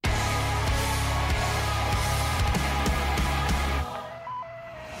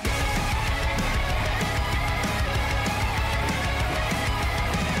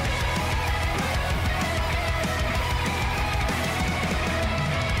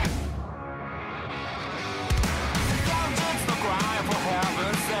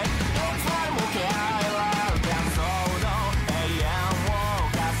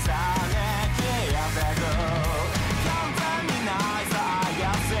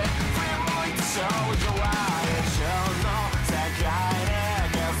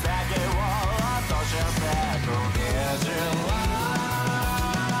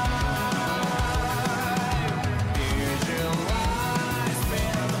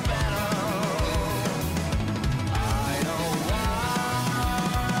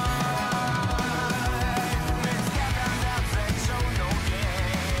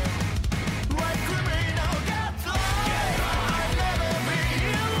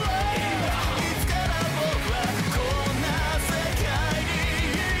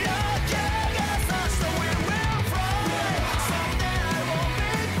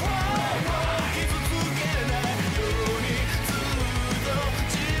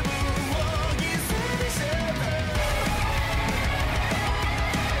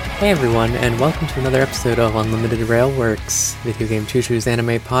Hey everyone, and welcome to another episode of Unlimited Railworks, Video Game Choo-Choo's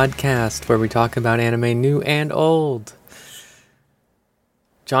anime podcast, where we talk about anime new and old.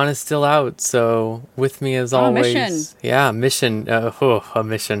 John is still out, so with me as always... Mission. Yeah, mission. A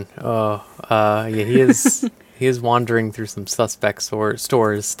mission. He is he is wandering through some suspect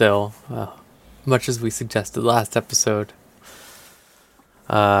stores still, much as we suggested last episode.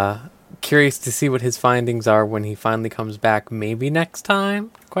 Curious to see what his findings are when he finally comes back. Maybe next time?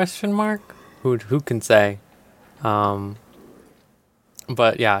 Question mark? Who can say? But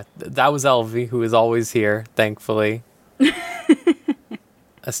yeah, that was Elvie, who is always here, thankfully.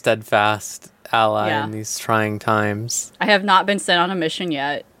 A steadfast ally in these trying times. I have not been sent on a mission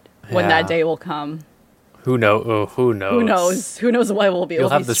yet. When that day will come. Who knows? Who knows? Who knows what it will be? You'll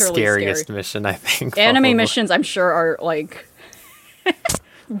have be the scariest mission, I think. Anime probably. missions, I'm sure, are like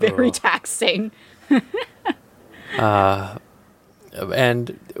very taxing.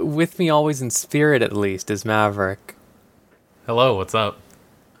 And with me always in spirit, at least, is Maverick. Hello, what's up?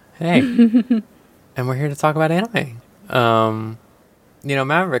 Hey. And we're here to talk about anime.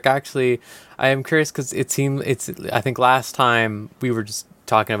 Maverick, actually, I am curious because I think last time we were just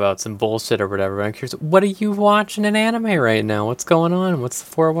talking about some bullshit or whatever. I'm curious, what are you watching in anime right now? What's going on? What's the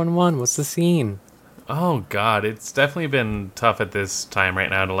 411? What's the scene? Oh god, it's definitely been tough at this time right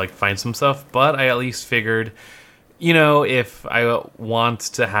now to find some stuff, but I at least figured, if I want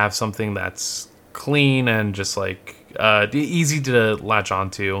to have something that's clean and just easy to latch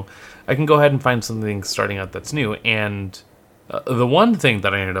onto, I can go ahead and find something starting out that's new. And the one thing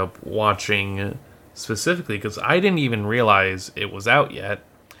that I ended up watching specifically, because I didn't even realize it was out yet,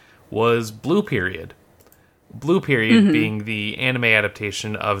 was Blue Period. Blue Period being the anime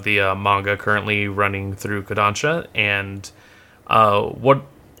adaptation of the manga currently running through Kodansha. And what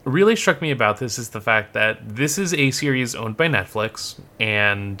really struck me about this is the fact that this is a series owned by Netflix,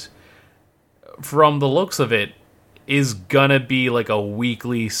 and from the looks of it, is gonna be like a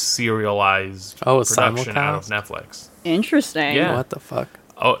weekly serialized production out of Netflix. Interesting. Yeah. What the fuck?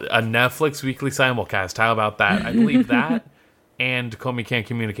 Oh, a Netflix weekly simulcast. How about that? I believe that and Komi Can't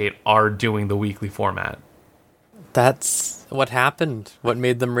Communicate are doing the weekly format. That's what happened. What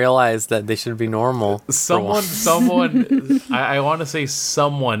made them realize that they should be normal. Someone, I want to say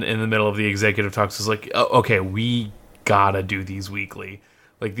someone in the middle of the executive talks was like, oh, okay, we gotta do these weekly.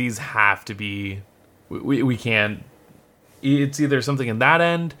 These have to be, we can't, it's either something in that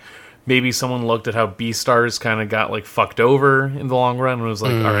end, maybe someone looked at how Beastars kind of got fucked over in the long run and was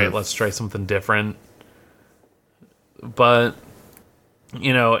like, all right, let's try something different. But,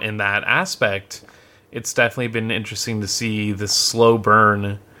 in that aspect, it's definitely been interesting to see the slow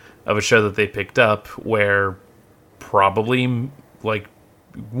burn of a show that they picked up where probably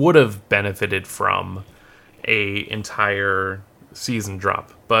would have benefited from a entire season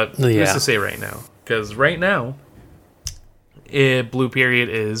drop. But who's to say right now? Because right now, Blue Period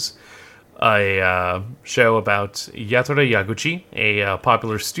is a show about Yatora Yaguchi, a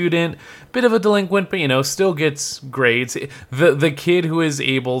popular student, bit of a delinquent, but still gets grades. The kid who is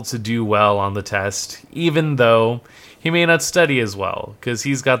able to do well on the test, even though he may not study as well, because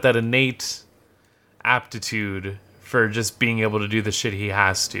he's got that innate aptitude for just being able to do the shit he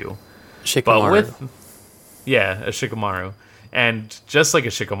has to. Shikamaru. A Shikamaru. And just like a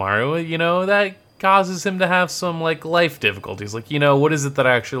Shikamaru, that causes him to have some life difficulties. What is it that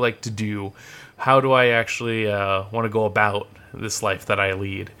I actually like to do? How do I actually want to go about this life that I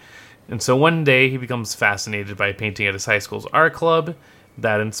lead? And so one day he becomes fascinated by painting at his high school's art club.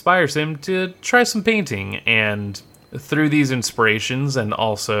 That inspires him to try some painting. And through these inspirations, and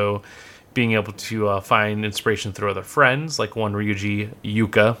also being able to find inspiration through other friends, like one Ryuji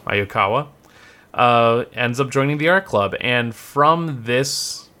Yuka Ayakawa, ends up joining the art club. And from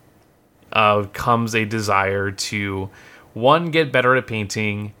this comes a desire to, one, get better at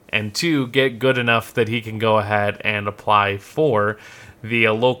painting, and two, get good enough that he can go ahead and apply for the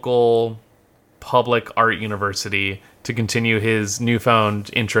local public art university to continue his newfound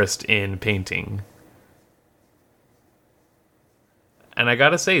interest in painting. And I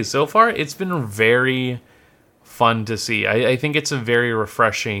gotta say, so far, it's been very fun to see. I think it's a very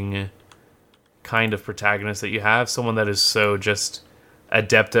refreshing kind of protagonist that you have, someone that is so just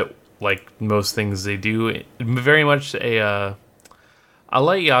adept at most things they do. Very much a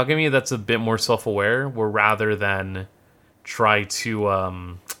light Yagami that's a bit more self-aware, where rather than try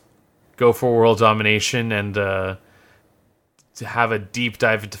to go for world domination and to have a deep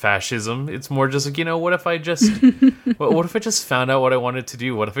dive into fascism, it's more just what if I just what if I just found out what I wanted to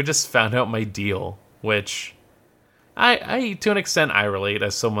do? What if I just found out my deal? Which I to an extent I relate,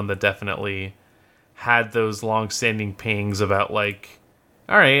 as someone that definitely had those long-standing pangs about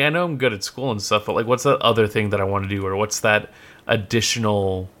all right, I know I'm good at school and stuff, but like, what's that other thing that I want to do, or what's that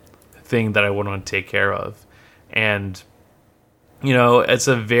additional thing that I would want to take care of? And it's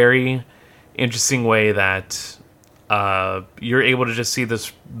a very interesting way that you're able to just see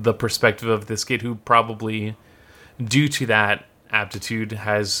the perspective of this kid who probably, due to that aptitude,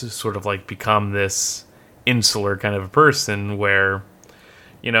 has sort of like become this insular kind of a person where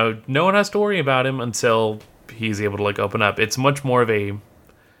no one has to worry about him until he's able to like open up. It's much more of a,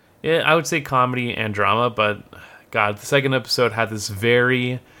 I would say, comedy and drama, but God, the second episode had this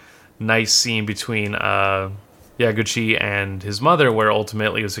very nice scene between Yaguchi and his mother, where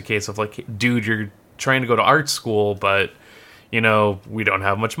ultimately it was a case of like, dude, you're trying to go to art school, but we don't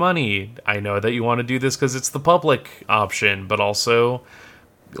have much money. I know that you want to do this because it's the public option, but also,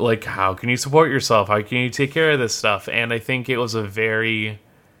 like, how can you support yourself? How can you take care of this stuff? And I think it was a very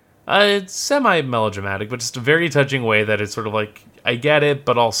semi-melodramatic, but just a very touching way that it's sort of like, I get it,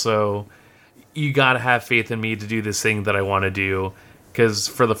 but also, you gotta have faith in me to do this thing that I want to do, because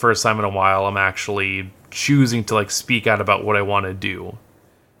for the first time in a while, I'm actually choosing to, like, speak out about what I want to do.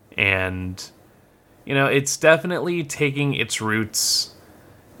 And it's definitely taking its roots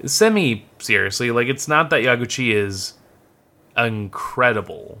semi-seriously. Like, it's not that Yaguchi is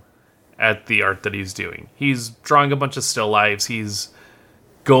incredible at the art that he's doing. He's drawing a bunch of still lifes. He's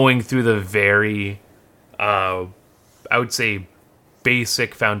going through the very, I would say,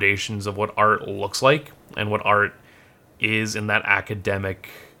 basic foundations of what art looks like and what art is in that academic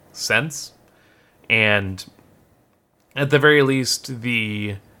sense. And at the very least,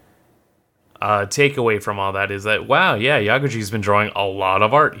 the takeaway from all that is that, wow, yeah, Yaguchi's been drawing a lot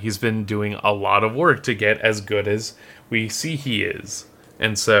of art. He's been doing a lot of work to get as good as we see he is.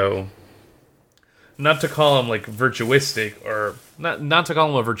 And so, not to call him like virtuistic, or not to call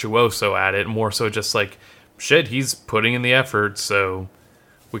him a virtuoso at it, more so just like, shit, he's putting in the effort, so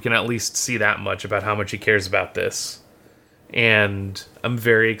we can at least see that much about how much he cares about this. And I'm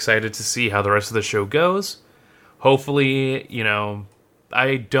very excited to see how the rest of the show goes. Hopefully,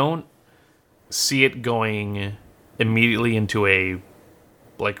 I don't see it going immediately into a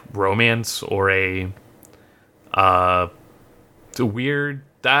like romance or a weird.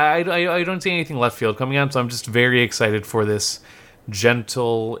 I don't see anything left field coming out, so I'm just very excited for this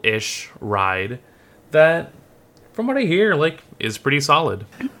gentle-ish ride that, from what I hear, like, is pretty solid.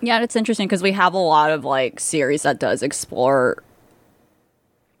 Yeah, it's interesting because we have a lot of like series that does explore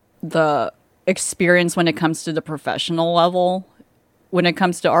the experience when it comes to the professional level. When it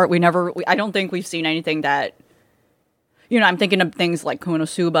comes to art, I don't think we've seen anything that, I'm thinking of things like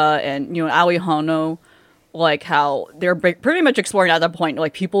Konosuba and, Aoi Hono, like how they're pretty much exploring at that point,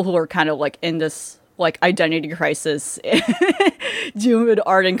 like people who are kind of like in this like identity crisis doing with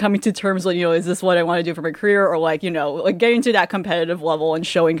art and coming to terms with, is this what I want to do for my career? Or like, like getting to that competitive level and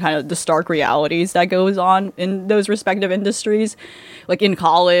showing kind of the stark realities that goes on in those respective industries. Like in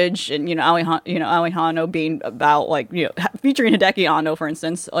college and, Aoi Hano being about like, featuring Hideki Anno, for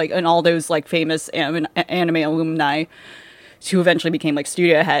instance, like, and all those like famous anime alumni who eventually became like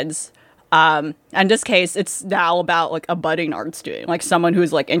studio heads. In this case, it's now about like a budding art student, like someone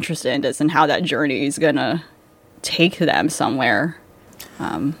who's like interested in this and how that journey is gonna take them somewhere.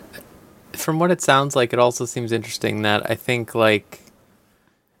 From what it sounds like, it also seems interesting that I think like,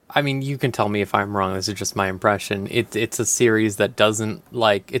 I mean, you can tell me if I'm wrong. This is just my impression. It's a series that doesn't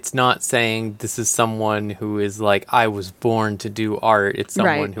like, it's not saying this is someone who is like, I was born to do art. It's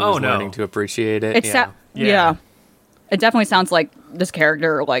someone who is learning to appreciate it. Yeah. It definitely sounds like this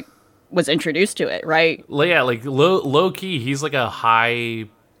character like was introduced to it, right? Yeah, like low key, he's like a high,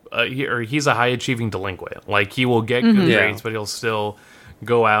 he's a high achieving delinquent. Like he will get good grades, but he'll still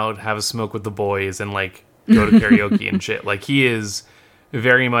go out, have a smoke with the boys, and like go to karaoke and shit. Like he is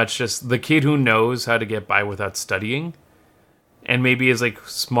very much just the kid who knows how to get by without studying, and maybe is like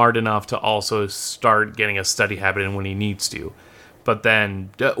smart enough to also start getting a study habit in when he needs to. But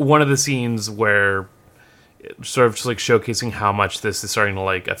then one of the scenes where sort of just like showcasing how much this is starting to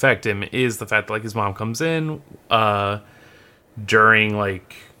like affect him is the fact that like his mom comes in during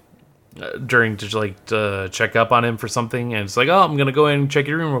to like to check up on him for something, and it's like, oh, I'm gonna go in and check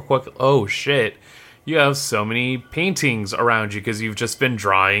your room real quick. Oh shit, you have so many paintings around you because you've just been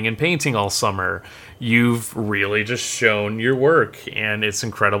drawing and painting all summer. You've really just shown your work, and it's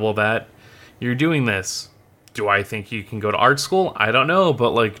incredible that you're doing this. Do I think you can go to art school? I don't know, but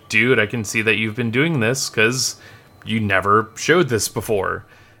like, dude, I can see that you've been doing this because you never showed this before.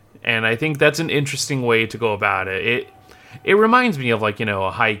 And I think that's an interesting way to go about it. It reminds me of like, a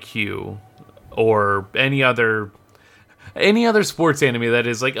Haikyuu or any other any other sports anime that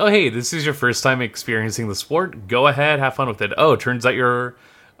is like, oh hey, this is your first time experiencing the sport, go ahead, have fun with it. Oh, turns out you're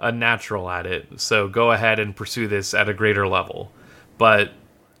a natural at it, so go ahead and pursue this at a greater level. But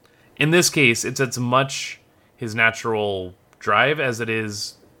in this case, it's as much his natural drive as it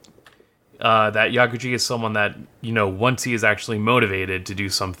is that Yakuji is someone that, once he is actually motivated to do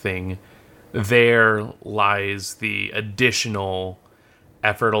something, there lies the additional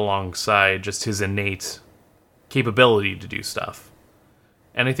effort alongside just his innate capability to do stuff.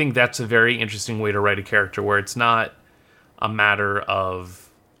 And I think that's a very interesting way to write a character, where it's not a matter of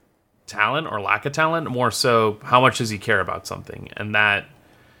talent or lack of talent, more so how much does he care about something. And that,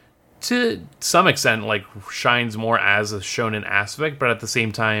 to some extent, like, shines more as a shonen aspect, but at the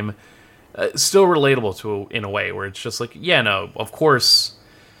same time, still relatable to in a way where it's just like, yeah, no, of course,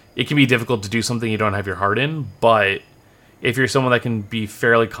 it can be difficult to do something you don't have your heart in, but if you're someone that can be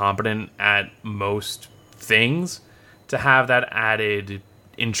fairly competent at most things, to have that added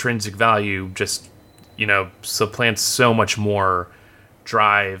intrinsic value just, supplants so much more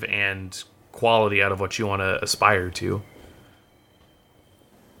drive and quality out of what you want to aspire to.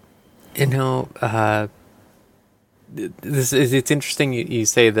 It's interesting you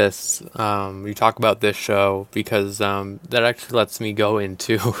say this. You talk about this show because that actually lets me go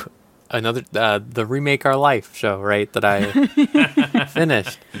into another the Remake Our Life show, right? That I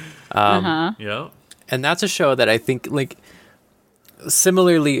finished. Yeah, and that's a show that I think, like,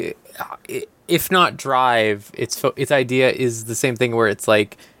 similarly, if not drive, its idea is the same thing, where it's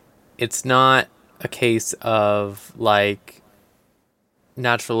like, it's not a case of like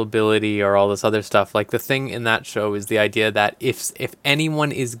natural ability or all this other stuff. Like, the thing in that show is the idea that if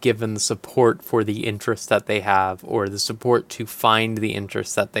anyone is given the support for the interest that they have, or the support to find the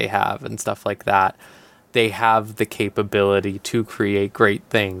interest that they have and stuff like that, they have the capability to create great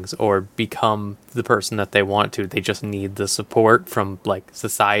things or become the person that they want to. They just need the support from, like,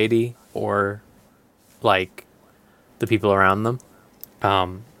 society or, like, the people around them.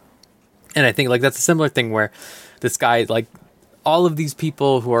 And I think, like, that's a similar thing where this guy, like, all of these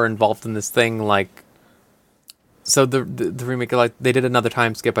people who are involved in this thing, like, so the remake, like, they did another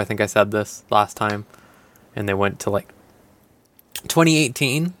time skip. I think I said this last time, and they went to, like,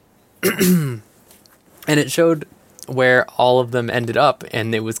 2018, and it showed where all of them ended up,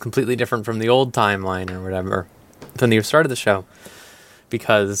 and it was completely different from the old timeline or whatever from the start of the show,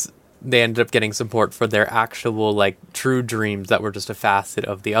 because they ended up getting support for their actual, like, true dreams that were just a facet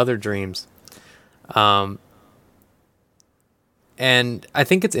of the other dreams. And I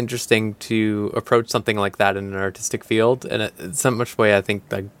think it's interesting to approach something like that in an artistic field. And in some much way, I think,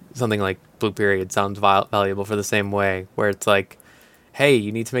 like, something like Blue Period sounds valuable for the same way, where it's like, hey,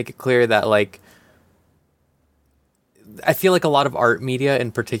 you need to make it clear that, like, I feel like a lot of art media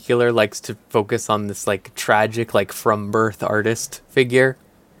in particular likes to focus on this, like, tragic, like, from birth artist figure,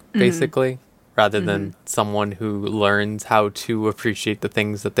 basically, rather than someone who learns how to appreciate the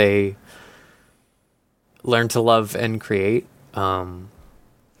things that they learn to love and create. And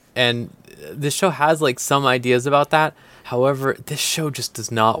this show has, like, some ideas about that. However, this show just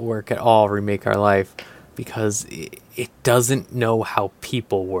does not work at all, Remake Our Life, because it doesn't know how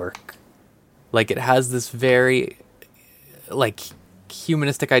people work. Like, it has this very, like,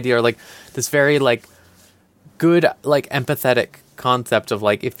 humanistic idea, or, like, this very, like, good, like, empathetic concept of,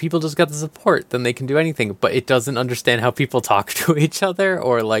 like, if people just get the support, then they can do anything. But it doesn't understand how people talk to each other,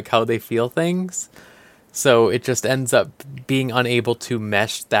 or, like, how they feel things. So it just ends up being unable to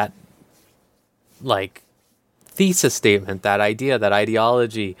mesh that, like, thesis statement, that idea, that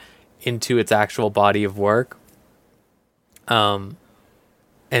ideology into its actual body of work. And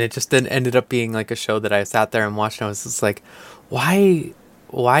it just then ended up being, like, a show that I sat there and watched, and I was just like, why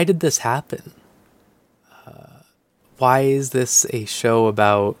did this happen? Why is this a show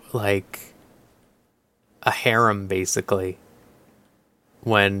about, like, a harem, basically?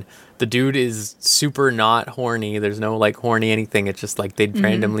 When the dude is super not horny, there's no, like, horny anything. It's just, like, they'd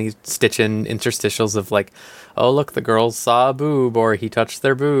randomly stitch in interstitials of, like, oh, look, the girls saw a boob, or he touched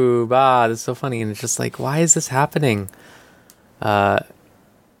their boob. This is so funny. And it's just like, why is this happening? And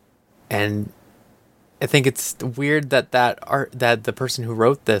I think it's weird that that the person who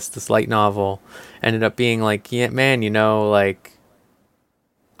wrote this light novel ended up being like, yeah, man, like,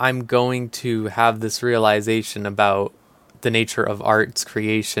 I'm going to have this realization about the nature of art's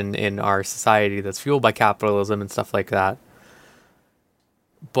creation in our society that's fueled by capitalism and stuff like that.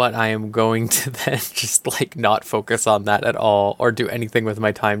 But I am going to then just, like, not focus on that at all, or do anything with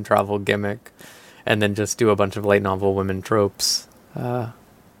my time travel gimmick, and then just do a bunch of light novel women tropes.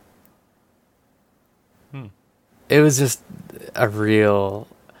 It was just a real,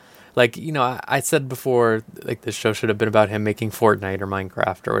 Like, I said before, like, this show should have been about him making Fortnite or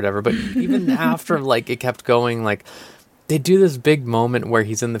Minecraft or whatever. But even after, like, it kept going, like, they do this big moment where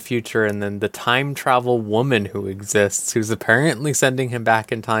he's in the future, and then the time travel woman who exists, who's apparently sending him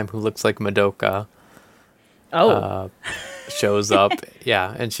back in time, who looks like Madoka, shows up.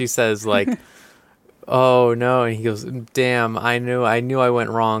 Yeah, and she says, like, oh no, and he goes, damn, I knew I went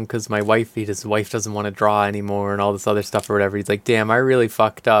wrong because his wife doesn't want to draw anymore and all this other stuff or whatever. He's like, damn, I really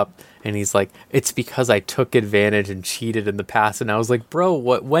fucked up. And he's like, it's because I took advantage and cheated in the past. And I was like, bro,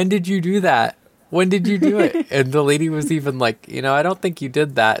 when did you do that? When did you do it? And the lady was even like, I don't think you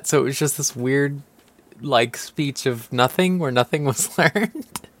did that. So it was just this weird, like, speech of nothing where nothing was learned.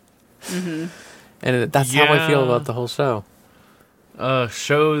 Mm-hmm. And that's how I feel about the whole show.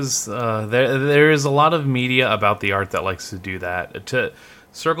 Shows there is a lot of media about the art that likes to do that. To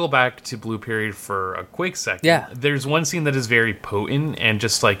circle back to Blue Period for a quick second, there's one scene that is very potent and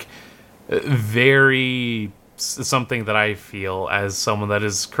just like very something that I feel as someone that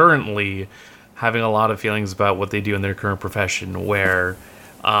is currently having a lot of feelings about what they do in their current profession, where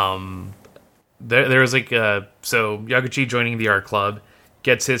there's like so Yaguchi joining the art club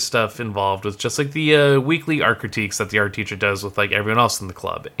gets his stuff involved with just like the weekly art critiques that the art teacher does with like everyone else in the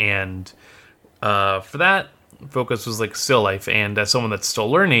club. And for that, focus was like still life. And as someone that's still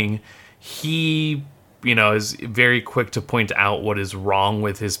learning, he, is very quick to point out what is wrong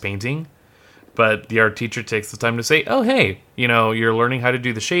with his painting. But the art teacher takes the time to say, oh, hey, you're learning how to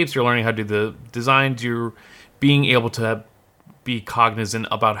do the shapes, you're learning how to do the designs, you're being able to be cognizant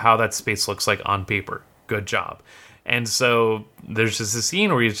about how that space looks like on paper. Good job. And so there's just a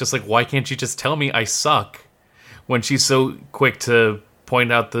scene where he's just like, why can't you just tell me I suck? When she's so quick to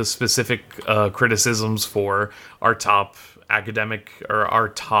point out the specific criticisms for our top academic or our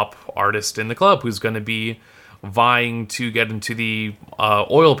top artist in the club who's going to be vying to get into the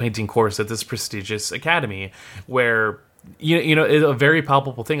oil painting course at this prestigious academy, where, it's a very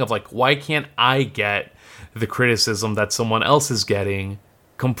palpable thing of like, why can't I get the criticism that someone else is getting,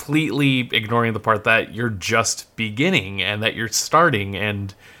 completely ignoring the part that you're just beginning and that you're starting,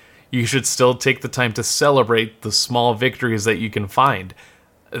 and you should still take the time to celebrate the small victories that you can find.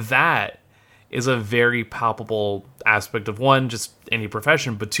 That is a very palpable aspect of, one, just any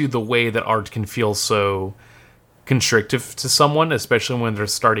profession, but two, the way that art can feel so constrictive to someone, especially when they're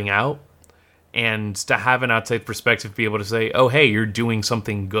starting out. And to have an outside perspective, be able to say, oh, hey, you're doing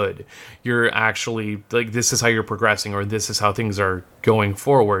something good. You're actually, like, this is how you're progressing, or this is how things are going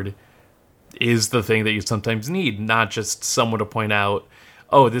forward, is the thing that you sometimes need. Not just someone to point out,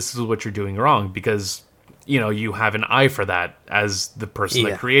 oh, this is what you're doing wrong, because, you have an eye for that as the person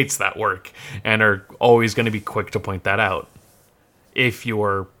that creates that work, and are always going to be quick to point that out. If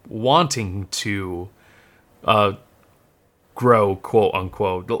you're wanting to grow, quote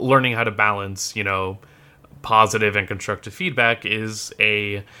unquote, learning how to balance, positive and constructive feedback is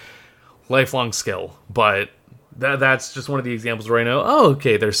a lifelong skill. But that's just one of the examples where I know, oh,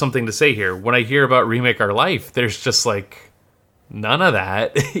 okay, there's something to say here. When I hear about Remake Our Life, there's just like none of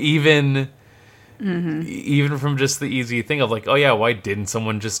that. Even from just the easy thing of like, oh yeah, why didn't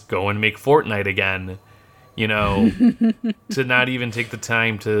someone just go and make Fortnite again? To not even take the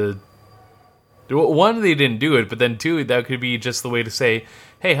time to, one, they didn't do it, but then two, that could be just the way to say,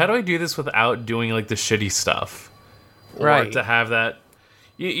 hey, how do I do this without doing like the shitty stuff? Right. Or to have that,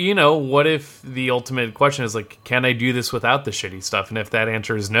 what if the ultimate question is like, can I do this without the shitty stuff? And if that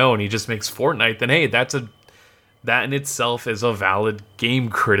answer is no, and he just makes Fortnite, then hey, that in itself is a valid game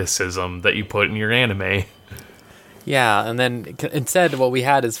criticism that you put in your anime. Yeah, and then instead what we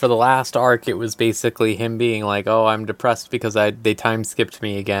had is for the last arc, it was basically him being like, oh, I'm depressed because they time skipped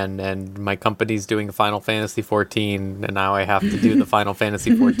me again, and my company's doing Final Fantasy 14, and now I have to do the Final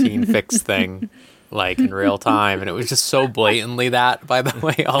Fantasy 14 fix thing, like, in real time. And it was just so blatantly that, by the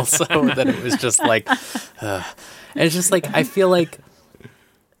way, also, that it was just like, and it's just like, I feel like,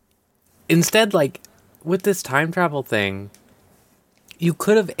 instead, like, with this time travel thing, you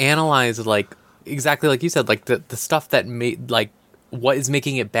could have analyzed, like, exactly like you said, like the stuff that made, like, what is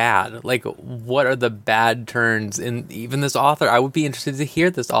making it bad, like what are the bad turns in even this author. I would be interested to hear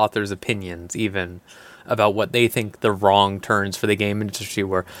this author's opinions even about what they think the wrong turns for the game industry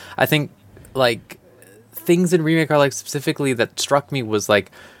were. I think, like, things in Remake Our Life specifically that struck me was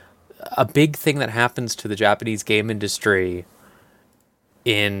like a big thing that happens to the Japanese game industry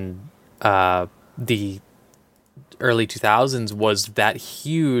in the early 2000s was that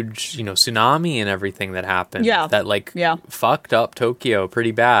huge, tsunami and everything that happened. Yeah. That, like, fucked up Tokyo pretty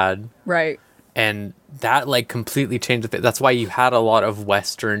bad. Right. And that, like, completely changed the thing. That's why you had a lot of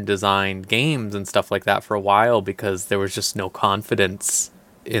Western designed games and stuff like that for a while, because there was just no confidence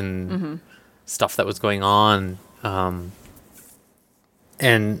in stuff that was going on.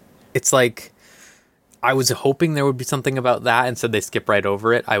 And it's like, I was hoping there would be something about that. Instead, they skip right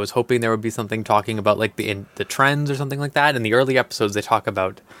over it. I was hoping there would be something talking about like the trends or something like that. In the early episodes, they talk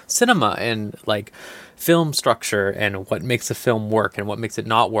about cinema and like film structure and what makes a film work and what makes it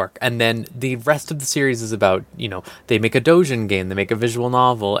not work. And then the rest of the series is about, you know, they make a doujin game, they make a visual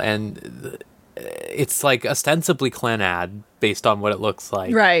novel, and it's like ostensibly Clannad based on what it looks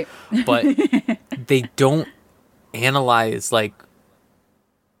like. Right. But they don't analyze like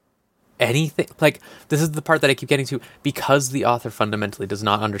anything. Like, this is the part that I keep getting to. Because the author fundamentally does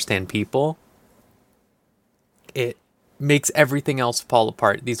not understand people, it makes everything else fall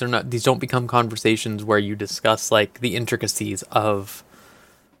apart. These don't become conversations where you discuss like the intricacies of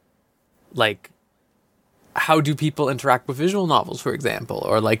like how do people interact with visual novels, for example,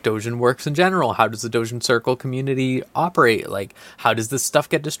 or like doujin works in general. How does the doujin circle community operate? Like, how does this stuff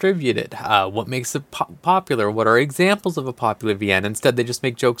get distributed? What makes it popular? What are examples of a popular VN? Instead, they just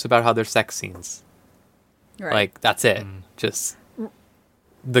make jokes about how there's sex scenes. Right. Like, that's it. Just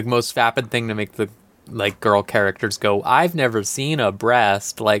the most vapid thing to make the like girl characters go, I've never seen a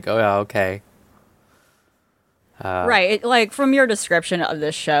breast. Like, oh yeah, okay. Right. Like, from your description of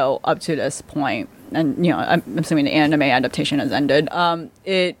this show up to this point, and, you know, I'm assuming the anime adaptation has ended,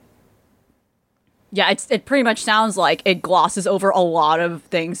 it pretty much sounds like it glosses over a lot of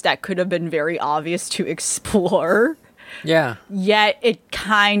things that could have been very obvious to explore. Yeah. Yet it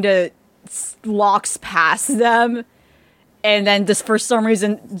kind of walks past them, and then just for some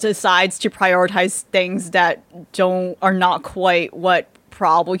reason decides to prioritize things that are not quite what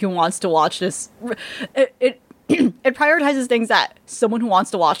probably who wants to watch this. It prioritizes things that someone who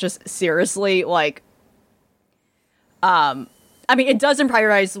wants to watch this seriously, like, I mean, it doesn't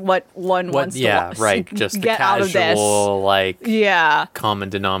prioritize what one wants to watch. Yeah, right. Just the get out of this. casual, like, yeah, common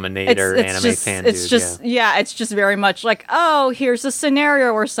denominator it's anime just, fan it's dude. just, yeah, it's just very much like, oh, here's a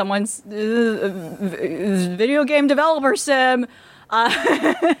scenario where someone's video game developer sim.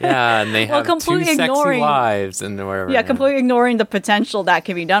 Yeah, and they have two completely sexy ignoring- wives and whatever. Yeah, completely ignoring the potential that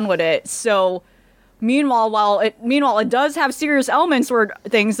can be done with it. So, meanwhile, it does have serious elements where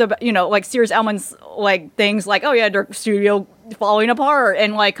things about, you know, like serious elements, like things like, oh yeah, their studio falling apart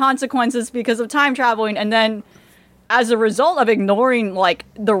and like consequences because of time traveling, and then as a result of ignoring like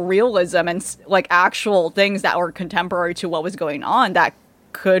the realism and like actual things that were contemporary to what was going on that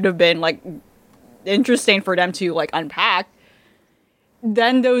could have been like interesting for them to like unpack,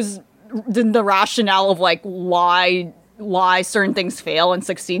 then the rationale of like why certain things fail and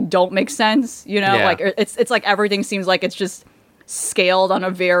succeed don't make sense, you know? Yeah. Like, it's like everything seems like it's just scaled on a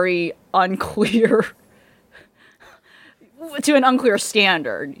very unclear to an unclear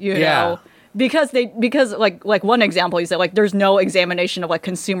standard, you know? Because like one example, you said, like, there's no examination of like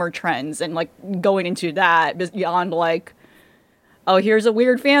consumer trends and like going into that beyond like, oh, here's a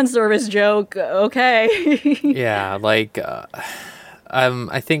weird fan service joke, okay. Yeah, like,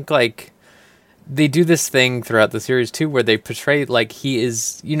 I think like they do this thing throughout the series too, where they portray like he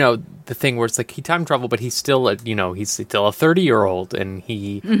is, you know, the thing where it's like he time traveled, but he's still a 30-year-old, and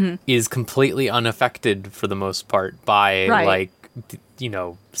he is completely unaffected for the most part by like, you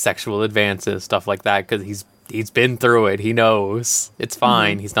know, sexual advances, stuff like that, because he's been through it. He knows it's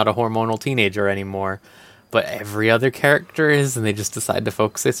fine. He's not a hormonal teenager anymore. But every other character is, and they just decide to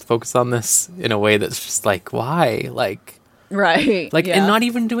focus on this in a way that's just like, why? Like, right. Like, yeah. and not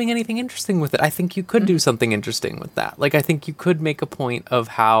even doing anything interesting with it. I think you could do something interesting with that. Like, I think you could make a point of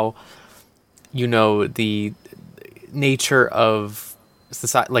how, you know, the nature of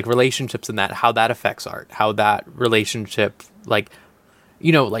society, like relationships and that, how that affects art, how that relationship, like,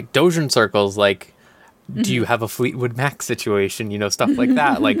 you know, like doujin circles, like, do you have a Fleetwood Mac situation, you know, stuff like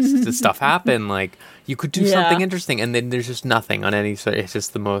that. Like, does stuff happen? Like, you could do something interesting, and then there's just nothing on any sort. It's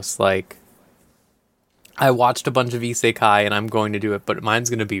just the most, like, I watched a bunch of isekai and I'm going to do it, but mine's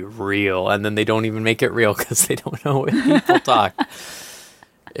going to be real. And then they don't even make it real because they don't know what people talk.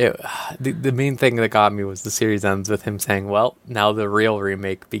 The main thing that got me was the series ends with him saying, well, now the real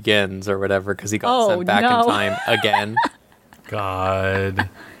remake begins or whatever, because he got sent back in time again. God.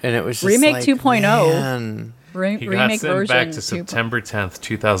 And it was just Remake like, 2.0. He man. got remake sent version back to September 10th,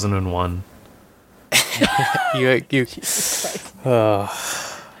 2001.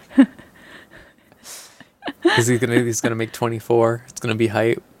 He's gonna make 24. It's gonna be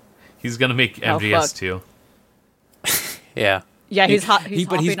hype. He's gonna make Oh, MGS fuck. too. Yeah. Yeah, he's but hopping he's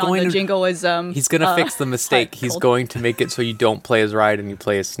on going the to jingoism. he's gonna fix the mistake. He's cult. going to make it so you don't play as Ride and you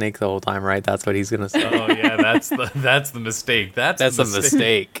play as Snake the whole time, right? That's what he's gonna say. Oh yeah, that's the mistake. That's That's the a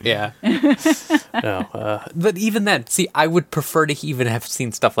mistake. Yeah. No, but even then, see, I would prefer to even have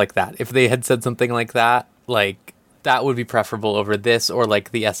seen stuff like that. If they had said something like that, like that would be preferable over this, or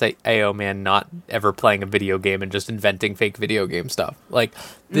like the SAO man not ever playing a video game and just inventing fake video game stuff. Like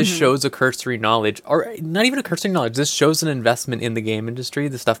this shows a cursory knowledge, or not even a cursory knowledge. This shows an investment in the game industry.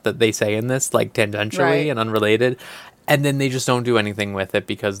 The stuff that they say in this, like tangentially Right. and unrelated, and then they just don't do anything with it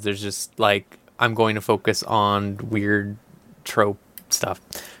because there's just like, I'm going to focus on weird trope stuff.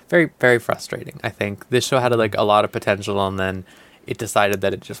 Very, very frustrating. I think this show had like a lot of potential, and then it decided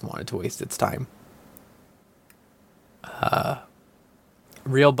that it just wanted to waste its time.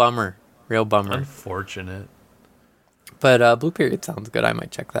 Real bummer. Unfortunate. But Blue Period sounds good. I might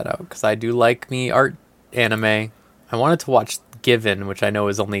check that out because I do like me art anime. I wanted to watch Given, which I know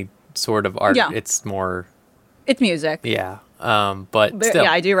is only sort of art. Yeah. It's more, It's music. yeah. But But still,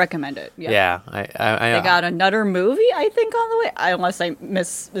 yeah, I do recommend it. Yeah. yeah. I They got another movie, I think, on the way. Unless I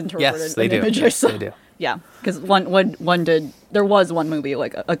misinterpreted yes, they the do. image. I Yes, saw. they do. Yeah, because one did. There was one movie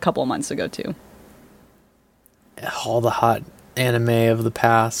like a couple months ago too. All the hot anime of the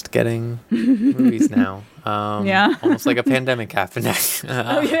past getting movies now. Yeah. Almost like a pandemic happened.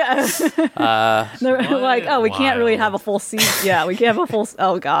 Oh yeah. They're like, oh, we can't really have a full season. Yeah, we can't have a full.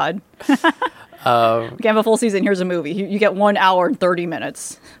 Oh God. We can't have a full season. Here's a movie. You get 1 hour and 30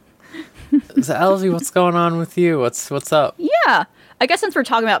 minutes. So Elvie, what's going on with you? What's up? Yeah. I guess since we're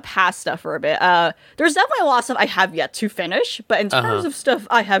talking about past stuff for a bit, there's definitely a lot of stuff I have yet to finish. But in terms of stuff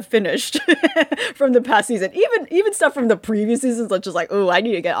I have finished from the past season, even stuff from the previous seasons, that's just like, oh, I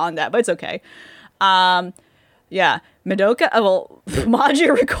need to get on that. But it's okay. Yeah, Madoka. Well,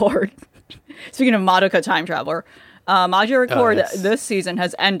 Magia Record. Speaking of Madoka Time Traveler, Magia Record yes. this season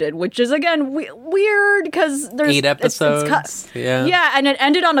has ended, which is again weird because there's 8 episodes. yeah, and it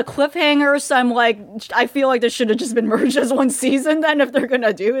ended on a cliffhanger. So I'm like, I feel like this should have just been merged as one season then if they're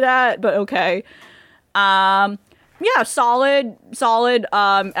gonna do that. But okay, yeah, solid.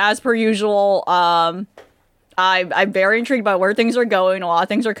 As per usual. I'm very intrigued by where things are going. A lot of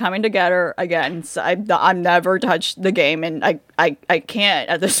things are coming together again. So I've never touched the game, and I can't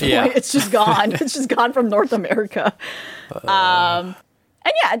at this point. Yeah. It's just gone. It's just gone from North America. And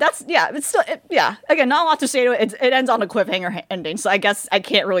yeah, it's still yeah. Again, not a lot to say to it. It ends on a cliffhanger ending, so I guess I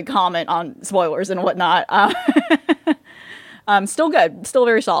can't really comment on spoilers and whatnot. Still good, still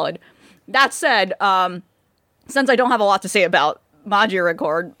very solid. That said, since I don't have a lot to say about Magia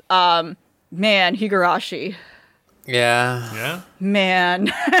Record, man, Higurashi. Yeah. Yeah.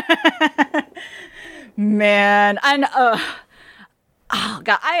 Man. Man. And, oh,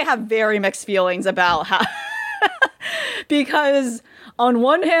 God, I have very mixed feelings about how. Because on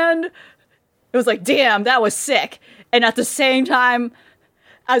one hand, it was like, damn, that was sick. And at the same time,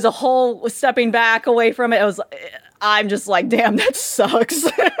 as a whole, stepping back away from it, I'm just like, damn, that sucks.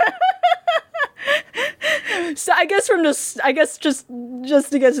 So I guess just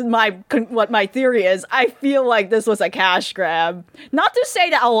to get to what my theory is, I feel like this was a cash grab. Not to say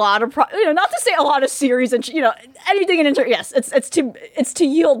that a lot of not to say a lot of series and anything in yes, it's to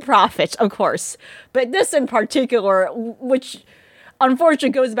yield profit, of course. But this in particular, which unfortunately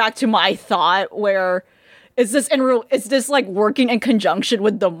goes back to my thought, where is this like working in conjunction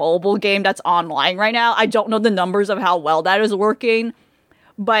with the mobile game that's online right now? I don't know the numbers of how well that is working,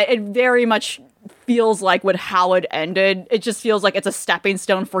 but it very much feels like with how it ended, it just feels like it's a stepping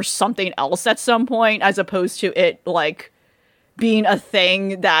stone for something else at some point, as opposed to it like being a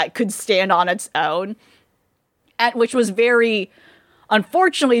thing that could stand on its own. And which was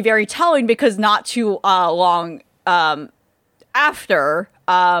unfortunately very telling, because not too long after,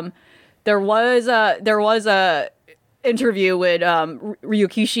 there was a interview with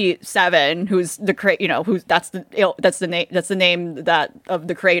Ryukishi 7, who's the that's the name that of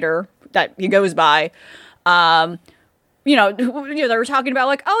the creator that he goes by. They were talking about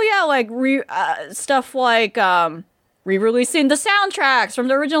like, oh yeah, like stuff like re-releasing the soundtracks from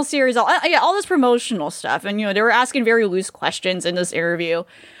the original series, all this promotional stuff, and they were asking very loose questions in this interview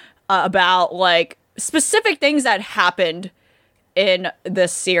about like specific things that happened in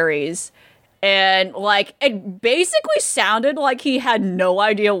this series. And, like, it basically sounded like he had no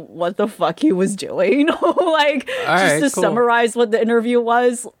idea what the fuck he was doing. Like, just to summarize what the interview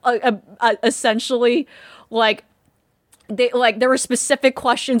was, essentially, like, there were specific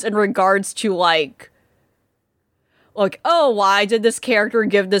questions in regards to, like, like, oh, why did this character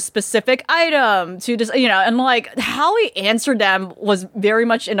give this specific item to this, and like how he answered them was very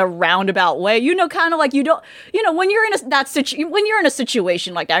much in a roundabout way, kind of like you don't, when you're in when you're in a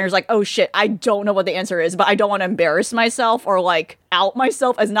situation like that, and you're like, oh shit, I don't know what the answer is, but I don't want to embarrass myself or like out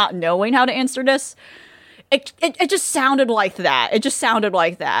myself as not knowing how to answer this. It just sounded like that. It just sounded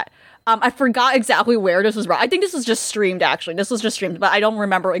like that. I forgot exactly where this was. I think this was just streamed, actually. This was just streamed, but I don't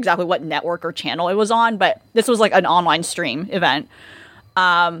remember exactly what network or channel it was on, but this was like an online stream event.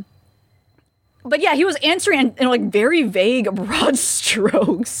 But yeah, he was answering in like very vague, broad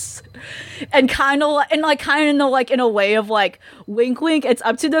strokes. And kind of in a way of like, wink, wink, it's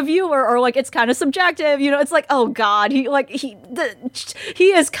up to the viewer, or like, it's kind of subjective, it's like, oh God, he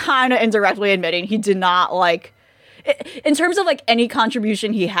is kind of indirectly admitting he did not like, in terms of like any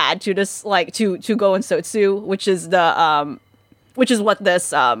contribution he had to this, like to Go and Sotsu, which is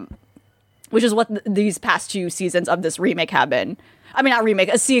what these past 2 seasons of this remake have been. I mean, not remake,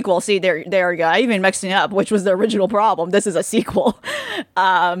 a sequel. See, there you go. I even mixed it up, which was the original problem. This is a sequel.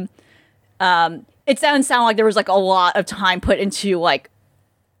 It doesn't sound like there was like a lot of time put into like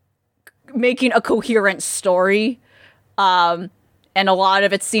making a coherent story. And a lot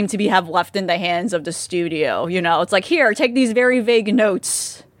of it seemed to have left in the hands of the studio. It's like, here, take these very vague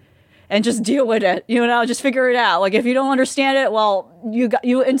notes and just deal with it. Just figure it out. Like, if you don't understand it, well,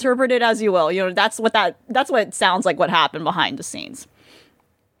 you interpret it as you will. That's what it sounds like what happened behind the scenes.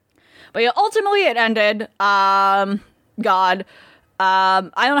 But yeah, ultimately it ended. God. I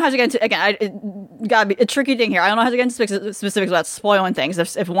don't know how to get into, again, it gotta be a tricky thing here. I don't know how to get into specifics about spoiling things.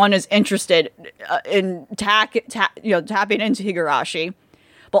 If one is interested in tapping into Higurashi,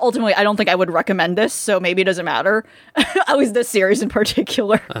 but ultimately I don't think I would recommend this, so maybe it doesn't matter. At least this series in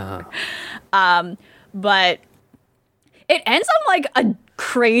particular. But it ends on like a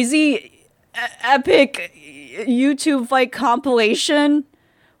crazy, epic YouTube fight compilation,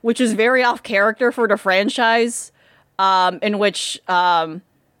 which is very off character for the franchise. In which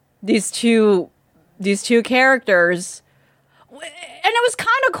these two characters, and it was kind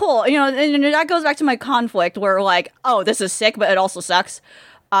of cool, and that goes back to my conflict where like, oh, this is sick, but it also sucks.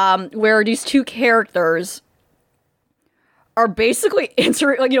 Where these 2 characters are basically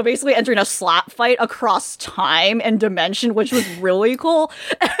entering a slap fight across time and dimension, which was really cool.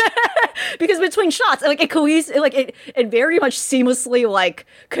 Because between shots, like it very much seamlessly like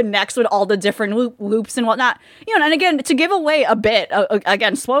connects with all the different loops and whatnot. And again, to give away a bit,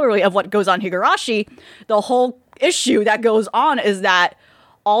 again, spoilerly of what goes on Higurashi, the whole issue that goes on is that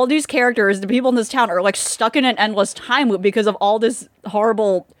all these characters, the people in this town, are like stuck in an endless time loop because of all this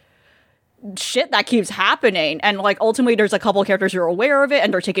horrible shit that keeps happening. And like ultimately there's a couple of characters who are aware of it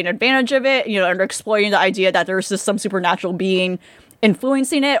and they're taking advantage of it, and they're exploiting the idea that there's just some supernatural being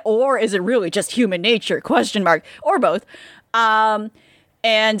influencing it, or is it really just human nature, ? Or both. And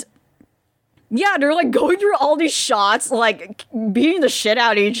yeah, they're like going through all these shots, like beating the shit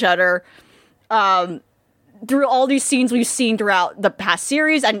out of each other, through all these scenes we've seen throughout the past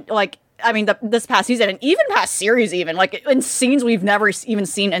series, and like, I mean, this past season, and even past series, even like in scenes we've never even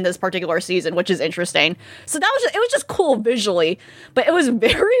seen in this particular season, which is interesting. So it was just cool visually, but it was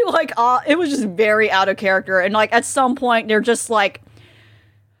very like, it was just very out of character. And like at some point, they're just like,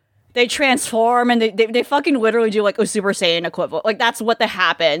 they transform and they fucking literally do like a Super Saiyan equivalent. Like that's what that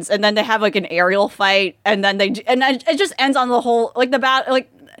happens, and then they have like an aerial fight, and then it just ends on the whole like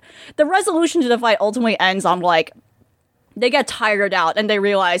the resolution to the fight ultimately ends on like they get tired out and they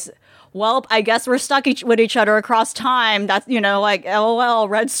realize, well, I guess we're stuck with each other across time. That's, like, LOL,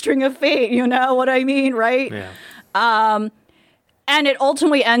 red string of fate, you know what I mean, right? Yeah. And it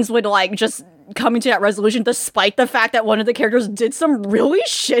ultimately ends with, like, just coming to that resolution despite the fact that one of the characters did some really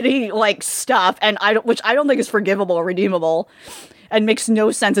shitty, like, stuff, and which I don't think is forgivable or redeemable, and makes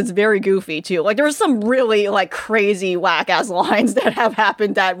no sense. It's very goofy, too. Like, there was some really, like, crazy, whack-ass lines that have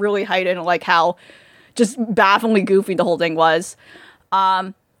happened that really heighten, like, how just bafflingly goofy the whole thing was.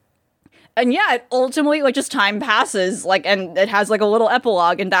 And yeah, it ultimately, like, just time passes, like, and it has, like, a little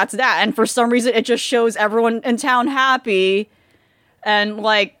epilogue, and that's that. And for some reason, it just shows everyone in town happy and,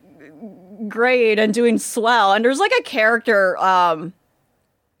 like, great and doing swell. And there's, like, a character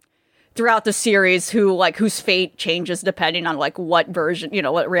throughout the series whose fate changes depending on, like, what version,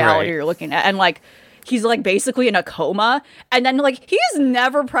 what reality you're looking at. And, like, he's, like, basically in a coma. And then, like, he is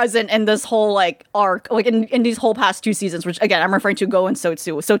never present in this whole, like, arc, like, in these whole past 2 seasons, which, again, I'm referring to Go and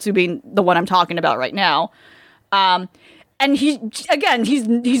Sotsu. Sotsu being the one I'm talking about right now. And he's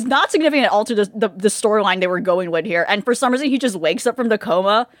not significant at all to the storyline they were going with here. And for some reason, he just wakes up from the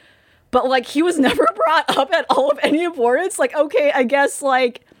coma. But, like, he was never brought up at all of any importance. Like, okay, I guess,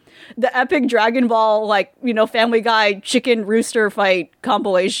 like, the epic Dragon Ball, like, Family Guy chicken rooster fight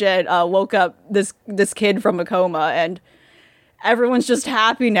compilation woke up this kid from a coma, and everyone's just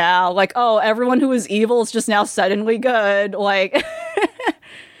happy now. Like, oh, everyone who was evil is just now suddenly good. Like,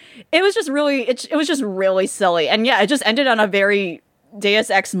 it was just really silly. And yeah, it just ended on a very Deus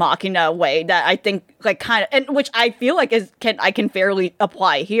Ex Machina way that I think, like, kind of, and which I feel like I can fairly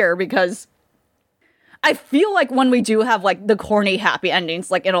apply here, because I feel like when we do have, like, the corny happy endings,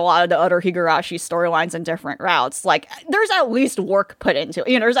 like in a lot of the other Higurashi storylines and different routes, like, there's at least work put into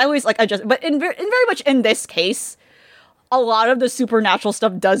it. There's at least, like, but in very much in this case, a lot of the supernatural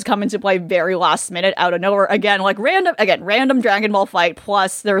stuff does come into play very last minute out of nowhere. Again, like, random Dragon Ball fight,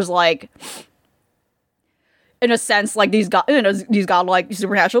 plus there's, like, in a sense, like, these godlike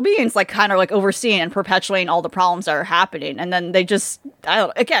supernatural beings, like, kind of, like, overseeing and perpetuating all the problems that are happening. And then they just, I don't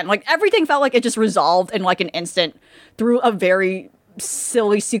know, again, like, everything felt like it just resolved in, like, an instant through a very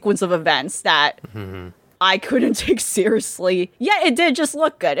silly sequence of events that I couldn't take seriously. Yeah, it did just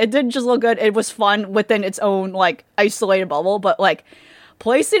look good. It was fun within its own, like, isolated bubble, but, like,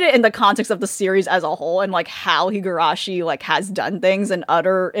 placing it in the context of the series as a whole and, like, how Higurashi, like, has done things in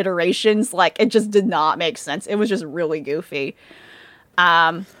other iterations, like, it just did not make sense. It was just really goofy.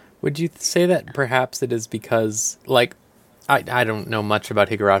 Would you say that perhaps it is because, like, I don't know much about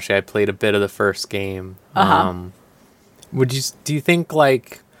Higurashi. I played a bit of the first game. Do you think,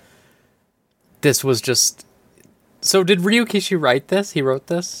 like, this was just... So did Ryukishi write this? He wrote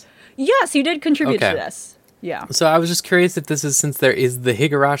this? Yes, he did contribute to this. Yeah. So I was just curious if this is, since there is the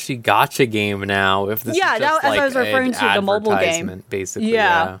Higurashi Gacha game now, if this is just as like I was referring to the mobile game, basically.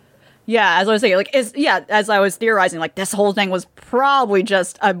 Yeah, as I was saying, like, as I was theorizing, like, this whole thing was probably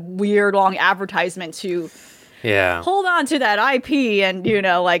just a weird long advertisement to hold on to that IP and,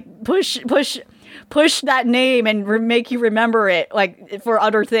 like, push that name and make you remember it, like, for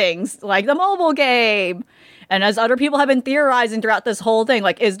other things, like the mobile game. And as other people have been theorizing throughout this whole thing,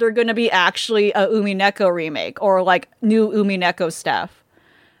 like, is there going to be actually a Umineko remake or, like, new Umineko stuff?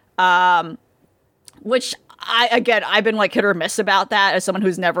 Which I've been, like, hit or miss about that as someone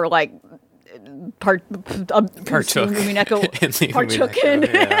who's never, like, partook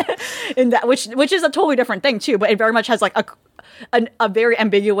in that, which is a totally different thing too. But it very much has, like, a very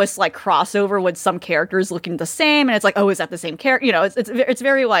ambiguous, like, crossover with some characters looking the same, and it's like, oh, is that the same character? It's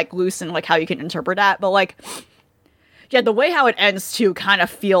very, like, loose and, like, how you can interpret that. But, like, yeah, the way how it ends too kind of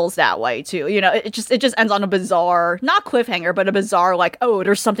feels that way too. It just ends on a bizarre, not cliffhanger, but a bizarre, like, oh,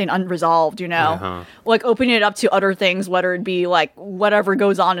 there's something unresolved. Like, opening it up to other things, whether it be, like, whatever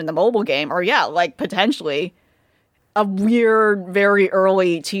goes on in the mobile game, or like, potentially a weird, very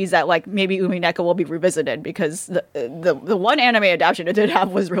early tease that, like, maybe Umineko will be revisited, because the one anime adaptation it did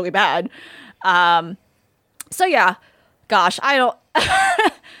have was really bad. So yeah, gosh, I don't.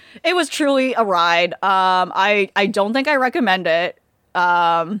 It was truly a ride. I don't think I recommend it.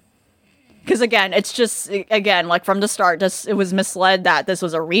 Because again, it's just, like, from the start, it was misled that this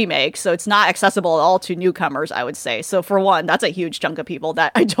was a remake, so it's not accessible at all to newcomers, I would say. So for one, that's a huge chunk of people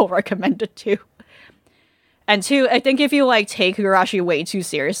that I don't recommend it to. And two, I think if you, like, take Higurashi way too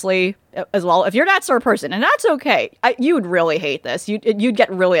seriously as well, if you're that sort of person, and that's okay, you would really hate this. You'd get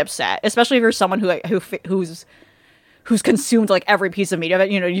really upset, especially if you're someone who's consumed, like, every piece of media of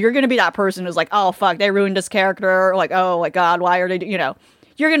it. You're gonna be that person who's like, oh fuck, they ruined this character, or like, oh my god, why are they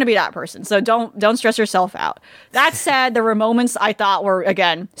you're gonna be that person. So don't stress yourself out. That said, there were moments I thought were,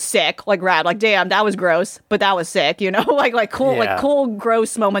 again, sick, like, rad, like, damn, that was gross, but that was sick, like cool, like, cool,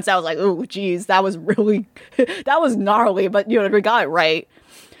 gross moments. I was like, oh geez, that was really that was gnarly, but we got it right.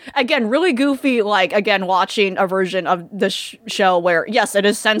 Again, really goofy, like, again, watching a version of the show where, yes, it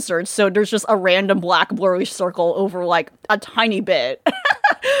is censored, so there's just a random black blurry circle over, like, a tiny bit.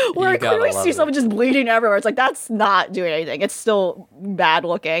 Where I clearly see someone just bleeding everywhere. It's like, that's not doing anything. It's still bad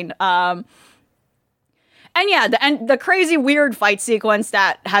looking. And yeah, the crazy weird fight sequence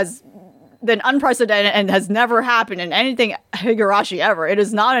that has been unprecedented and has never happened in anything Higurashi ever. It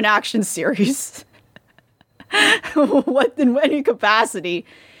is not an action series. What in any capacity.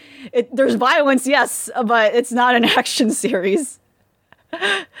 There's violence, yes, but it's not an action series.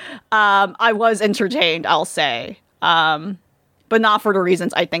 I was entertained, I'll say. But not for the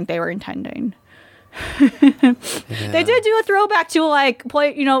reasons I think they were intending. They did do a throwback to, like,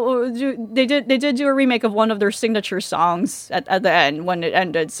 they did do a remake of one of their signature songs at the end when it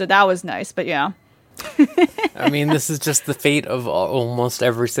ended, so that was nice, but yeah. I mean, this is just the fate of almost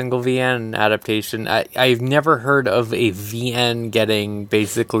every single VN adaptation. I've never heard of a VN getting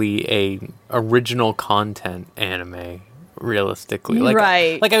basically a original content anime realistically. Like,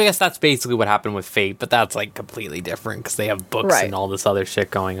 Right. Like, I guess that's basically what happened with Fate, but that's, like, completely different because they have books Right. and all this other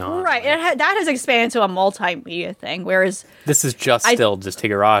shit going on. Right. Like, That has expanded to a multimedia thing, whereas this is just still just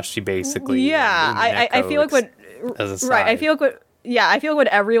Higurashi, basically. yeah, and I feel like what as a right. I side. feel like what I feel like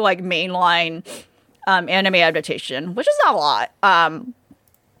with every like mainline anime adaptation, which is not a lot,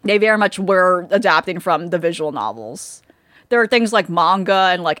 they very much were adapting from the visual novels. There are things like manga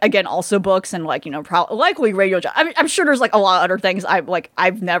and like again also books and like likely radio. I mean, I'm sure there's like a lot of other things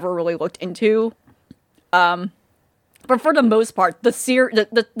I've never really looked into. But for the most part, the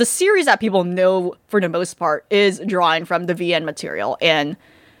series that people know for the most part is drawing from the VN material and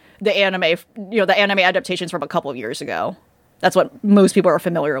the anime, the anime adaptations from a couple of years ago. That's what most people are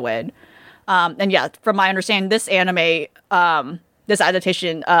familiar with. And yeah, from my understanding, this anime, this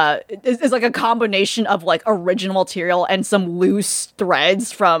adaptation is like a combination of like original material and some loose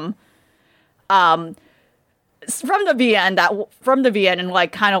threads from the VN and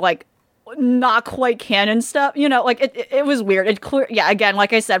like kind of like not quite canon stuff. Like it was weird. It clear, yeah. Again,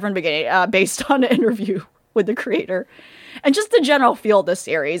 like I said from the beginning, based on an interview with the creator, and just the general feel of this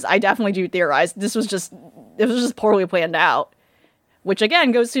series, I definitely do theorize this was just poorly planned out. Which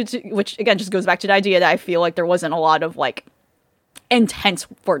again just goes back to the idea that I feel like there wasn't a lot of like intent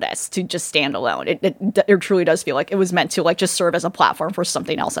for this to just stand alone. It truly does feel like it was meant to like just serve as a platform for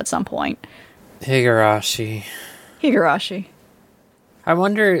something else at some point. Higurashi. I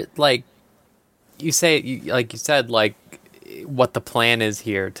wonder, like, you said, like, what the plan is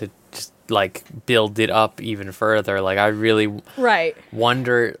here to just, like, build it up even further. Like, I really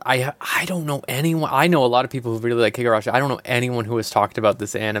wonder. I don't know anyone. I know a lot of people who really like Higurashi. I don't know anyone who has talked about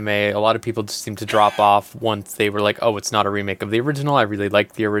this anime. A lot of people just seem to drop off once they were like, oh, it's not a remake of the original. I really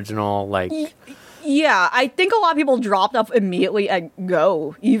like the original. Like, yeah, I think a lot of people dropped off immediately at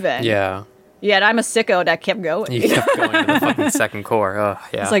Go, even. Yeah. Yeah, and I'm a sicko that kept going. You kept going to the fucking second core. Oh,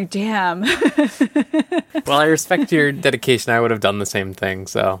 yeah. It's like, damn. Well, I respect your dedication. I would have done the same thing,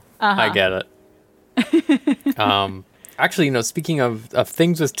 so I get it. Actually, speaking of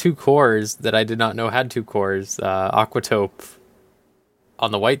things with two cores that I did not know had two cores, Aquatope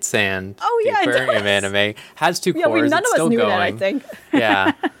on the White Sand, the aquarium anime, has two cores. None it's of still us knew going. that, I think.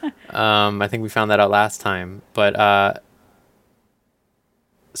 Yeah. I think we found that out last time. But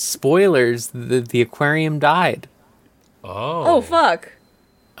spoilers, the aquarium died. Oh fuck.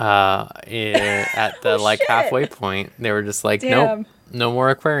 At the like halfway point, they were just like, nope, no more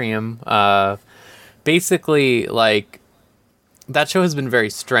aquarium. Basically, like, that show has been very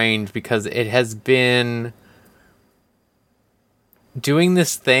strange because it has been doing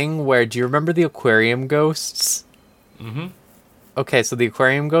this thing where, do you remember the aquarium ghosts? Mm-hmm. Okay, so the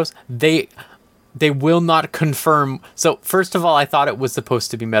aquarium ghosts, they will not confirm. So first of all, I thought it was supposed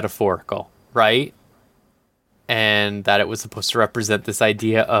to be metaphorical, right? And that it was supposed to represent this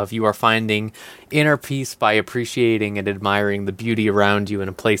idea of you are finding inner peace by appreciating and admiring the beauty around you in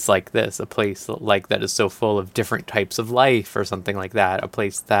a place like this, a place like that is so full of different types of life or something like that, a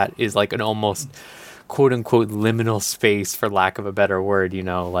place that is like an almost quote-unquote liminal space, for lack of a better word,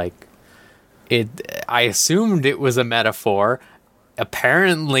 like it. I assumed it was a metaphor.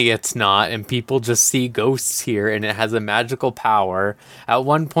 Apparently it's not, and people just see ghosts here, and it has a magical power. At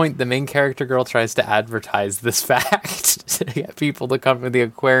one point, the main character girl tries to advertise this fact to get people to come to the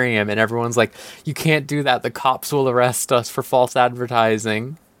aquarium, and everyone's like, you can't do that, the cops will arrest us for false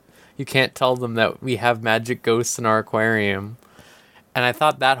advertising. You can't tell them that we have magic ghosts in our aquarium. And I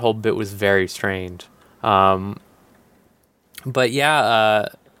thought that whole bit was very strange. But yeah,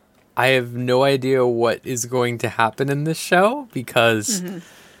 I have no idea what is going to happen in this show because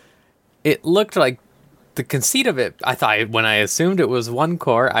it looked like the conceit of it. I thought when I assumed it was one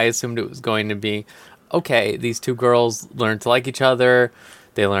core, I assumed it was going to be, okay, these two girls learn to like each other.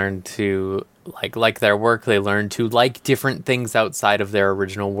 They learn to like their work. They learn to like different things outside of their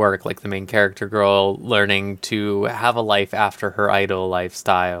original work, like the main character girl learning to have a life after her idol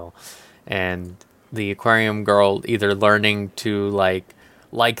lifestyle, and the aquarium girl either learning to like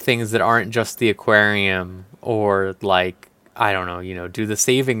things that aren't just the aquarium, or like, I don't know, do the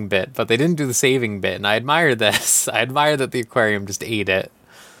saving bit. But they didn't do the saving bit, and I admire this. I admire that the aquarium just ate it.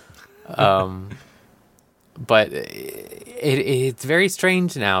 But it's very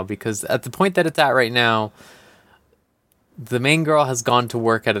strange now, because at the point that it's at right now, the main girl has gone to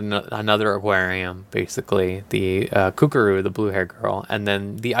work at another aquarium, basically, the Kukuru, the blue-haired girl, and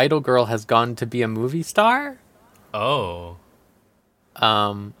then the idol girl has gone to be a movie star. Oh.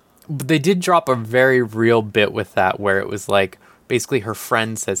 But they did drop a very real bit with that, where it was like, basically her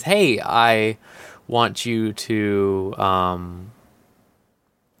friend says, hey, I want you to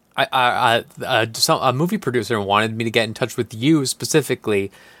A movie producer wanted me to get in touch with you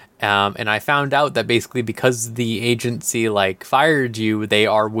specifically, and I found out that basically because the agency like fired you, they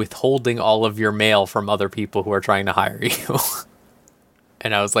are withholding all of your mail from other people who are trying to hire you.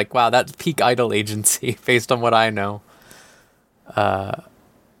 And I was like, wow, that's peak idol agency based on what I know.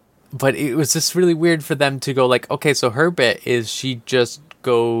 But it was just really weird for them to go like, okay, so her bit is she just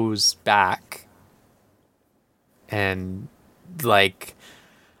goes back and like,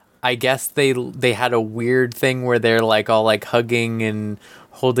 I guess they had a weird thing where they're like all like hugging and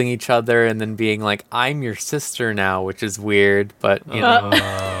holding each other and then being like, I'm your sister now, which is weird, but you know,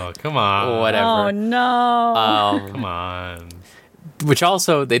 Oh, come on. whatever. Oh no. Come on. Which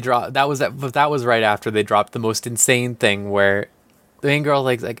also they dropped. That was right after they dropped the most insane thing where the main girl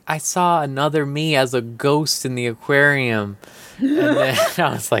like I saw another me as a ghost in the aquarium, and then I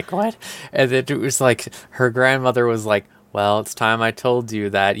was like, what? And then it was like her grandmother was like, well, it's time I told you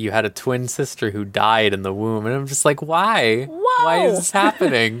that you had a twin sister who died in the womb, and I'm just like, why? Whoa. Why is this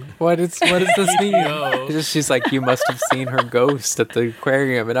happening? What does this mean? No. She's like, you must have seen her ghost at the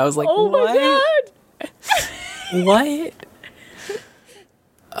aquarium, and I was like, Oh what? my god. What?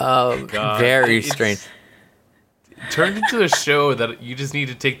 God, Very it's strange. Turned into a show that you just need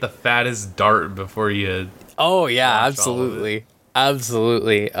to take the fattest dart before you. Oh yeah, Watch all of it.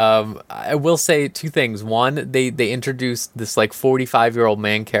 absolutely. I will say two things. One, they introduced this like 45-year-old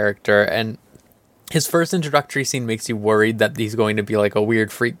man character, and his first introductory scene makes you worried that he's going to be like a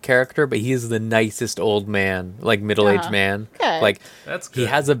weird freak character, but he is the nicest old man, like middle-aged man. Okay. Like That's he good.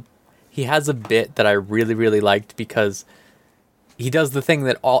 has a bit that I really really liked because he does the thing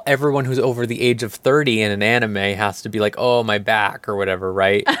that everyone who's over the age of 30 in an anime has to be like, oh, my back or whatever,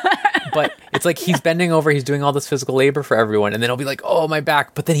 right? But it's like he's bending over, he's doing all this physical labor for everyone, and then he'll be like, oh, my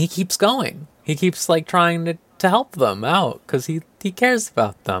back. But then he keeps going. He keeps like trying to help them out because he cares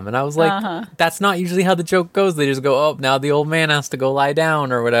about them. And I was like, that's not usually how the joke goes. They just go, oh, now the old man has to go lie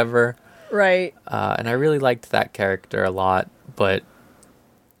down or whatever. Right. And I really liked that character a lot, but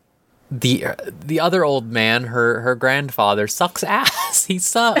the other old man, her grandfather, sucks ass. He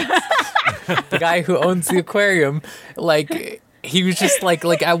sucks. The guy who owns the aquarium, like he was just like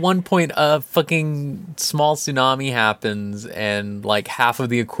at one point a fucking small tsunami happens and like half of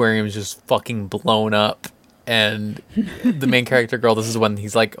the aquarium is just fucking blown up, and the main character girl, this is when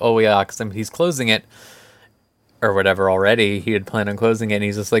he's like, oh yeah, because he's closing it or whatever already. He had planned on closing it, and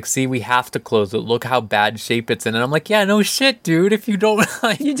he's just like, see, we have to close it. Look how bad shape it's in. And I'm like, yeah, no shit, dude. If you don't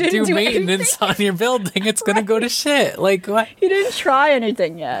like You didn't do maintenance on your building, it's gonna go to shit. Like what? He didn't try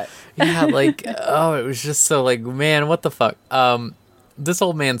anything yet. Yeah, like oh, it was just so like, man, what the fuck? This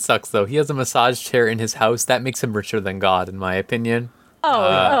old man sucks though. He has a massage chair in his house. That makes him richer than God, in my opinion.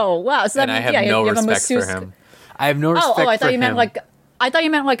 Oh wow. So that And I means, have yeah, no you have a respect for masseuse. him. I have no respect Oh, I for thought you meant him. like. I thought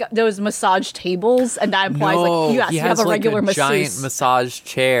you meant like those massage tables, and that implies No, like he you has have a like regular a masseuse. giant massage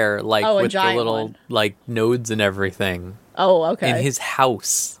chair, like Oh, a with the giant little one. like nodes and everything Oh, okay. in his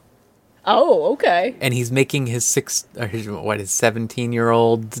house. Oh, okay. And he's making his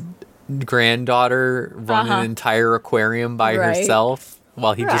 17-year-old granddaughter run an entire aquarium by Right. herself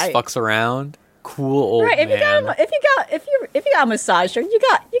while he just Right. fucks around. Cool old Right. If you man. got a massage chair, you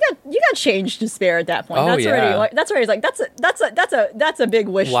got change to spare at that point. Oh, That's already yeah. like, that's already like that's a big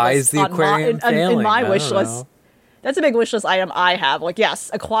wish Why list. is the on aquarium in failing? my I wish don't list? know. That's a big wish list item I have. Like,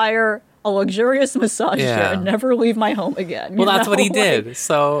 yes, acquire a luxurious massage chair Yeah. and never leave my home again. Well, you that's what know? he did.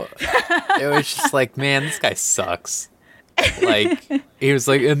 So it was just like, man, this guy sucks. Like he was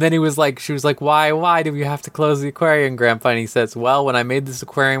like, and then he was like, she was like, why do we have to close the aquarium, Grandpa? And he says, well, when I made this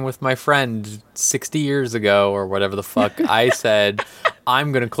aquarium with my friend 60 years ago or whatever the fuck, I said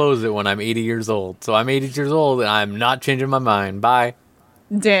I'm gonna close it when I'm 80 years old. So I'm 80 years old and I'm not changing my mind. Bye.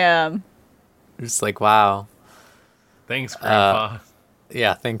 Damn. Just like, wow. Thanks, Grandpa.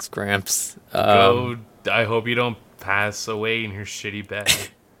 Yeah, thanks, Gramps. Go. I hope you don't pass away in your shitty bed.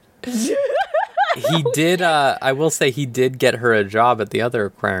 He did, I will say he did get her a job at the other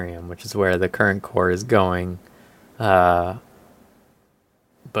aquarium, which is where the current core is going. But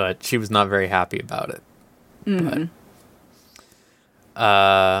she was not very happy about it.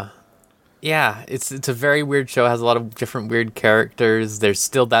 But, yeah, it's a very weird show. It has a lot of different weird characters. There's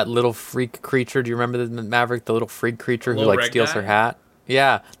still that little freak creature. Do you remember the Maverick, the little freak creature who Little like red steals guy? her hat?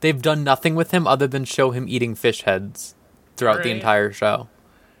 Yeah, they've done nothing with him other than show him eating fish heads throughout the Right. entire show.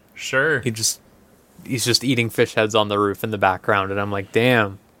 Sure. He's just eating fish heads on the roof in the background, and I'm like,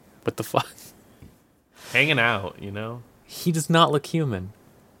 damn, what the fuck? Hanging out, you know? He does not look human.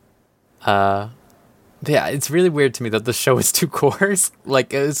 Yeah, it's really weird to me that the show is 2 cores.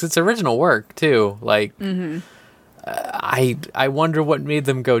 Like, it's original work too. Like, I wonder what made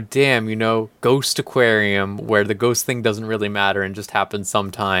them go, damn, ghost aquarium, where the ghost thing doesn't really matter and just happens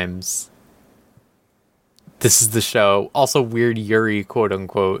sometimes. This is the show. Also weird Yuri quote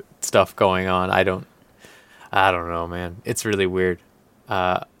unquote stuff going on. I don't know, man. It's really weird.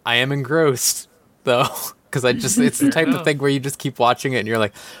 I am engrossed though, because it's the type of thing where you just keep watching it and you're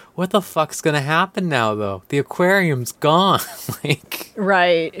like, what the fuck's gonna happen now though? The aquarium's gone. Like,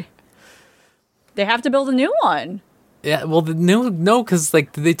 right. They have to build a new one. Yeah, well, no, because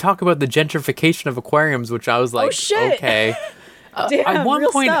like they talk about the gentrification of aquariums, which I was like, shit. Okay. Damn, at one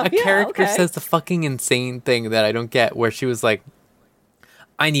real point, stuff. a character okay. says the fucking insane thing that I don't get, where she was like,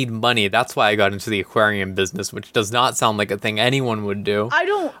 "I need money. That's why I got into the aquarium business," which does not sound like a thing anyone would do. I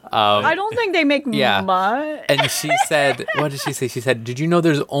don't think they make money. And she said, "What did she say?" She said, "Did you know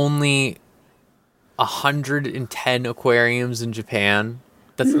there's only 110 aquariums in Japan?"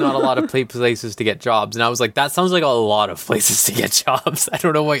 That's not a lot of places to get jobs. And I was like, that sounds like a lot of places to get jobs. I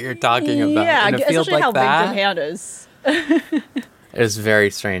don't know what you're talking about. Yeah, in a field especially like how that, big Japan is. It was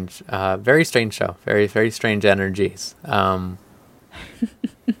very strange. Very strange show. Very, very strange energies. Weird.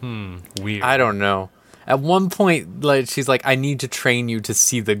 I don't know. At one point, like, she's like, I need to train you to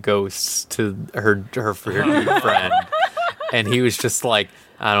see the ghosts to her new friend. And he was just like,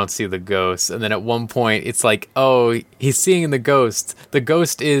 I don't see the ghost. And then at one point, it's like, oh, he's seeing the ghost. The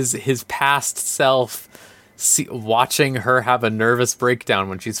ghost is his past self watching her have a nervous breakdown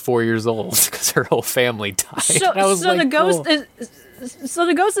when she's 4 years old because her whole family died. So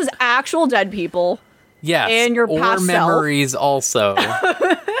the ghost is actual dead people. Yes, and your past memories also.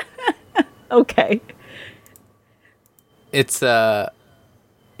 Okay. It's yeah.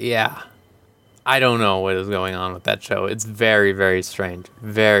 I don't know what is going on with that show. It's very, very strange.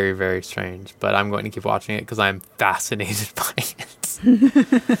 Very, very strange. But I'm going to keep watching it because I'm fascinated by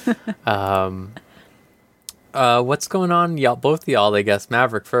it. What's going on? Y'all, both of y'all, I guess.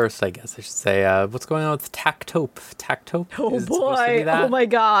 Maverick first, I guess I should say. What's going on with Tactope? Tactope? Oh, boy. Oh, my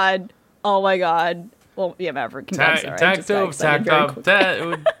God. Oh, my God. Well, yeah, Maverick. Tactope,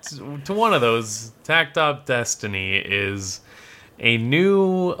 to one of those. Tactop Destiny is a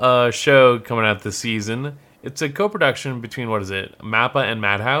new show coming out this season. It's a co-production between, Mappa and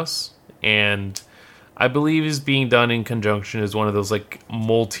Madhouse, and I believe is being done in conjunction as one of those like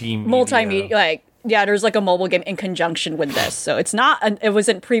multimedia. Like, yeah, there's like a mobile game in conjunction with this, so it's not. It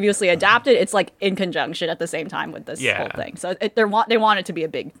wasn't previously adapted. It's like in conjunction at the same time with this whole thing. So they want it to be a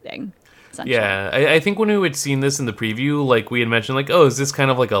big thing. Yeah, I think when we had seen this in the preview, like we had mentioned, like, oh, is this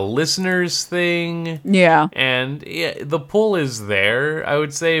kind of like a listeners thing? Yeah. And yeah, the pull is there, I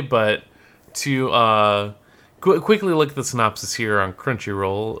would say, but to quickly look at the synopsis here on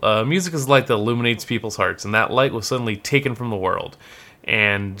Crunchyroll, music is light that illuminates people's hearts, and that light was suddenly taken from the world.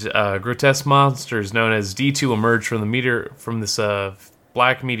 And grotesque monsters known as D2 emerged from this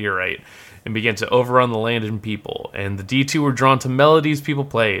black meteorite and began to overrun the land and people. And the D2 were drawn to melodies people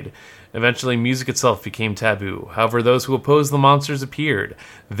played. Eventually, music itself became taboo. However, those who opposed the monsters appeared.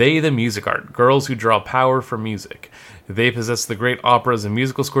 They, the music art, girls who draw power from music. They possess the great operas and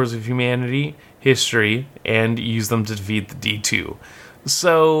musical scores of humanity, history, and use them to defeat the D2.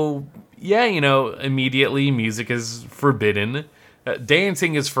 So, yeah, immediately music is forbidden.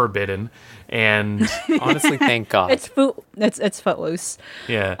 Dancing is forbidden. And honestly, thank God. It's footloose.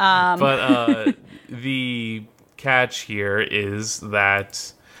 Yeah. But the catch here is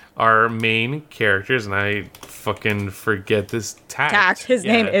that our main characters, and I fucking forget this, Tact. His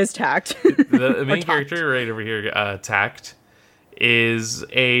name is Tact. The main character right over here, Tact, is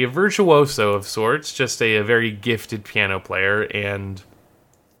a virtuoso of sorts, just a very gifted piano player, and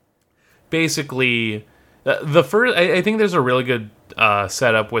basically the first, I think there's a really good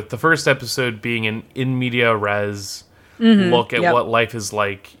setup with the first episode being an in media res look at what life is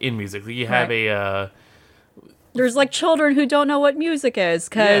like in music. You have there's like children who don't know what music is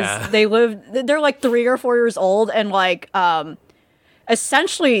because they're like 3 or 4 years old, and like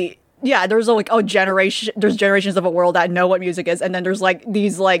essentially there's like there's generations of a world that know what music is, and then there's like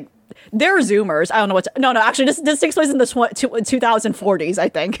these like they're Zoomers. I don't know no actually this takes place in the 2040s, I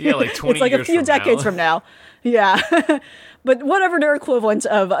think. Yeah, like 20 it's like years a few decades from now. Yeah. But whatever their equivalent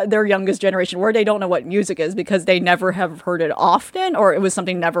of their youngest generation, where they don't know what music is because they never have heard it often, or it was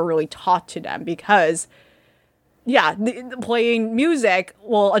something never really taught to them, because playing music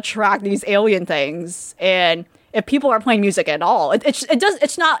will attract these alien things. And if people are playing music at all, it's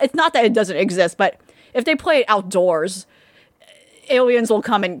not that it doesn't exist, but if they play it outdoors, aliens will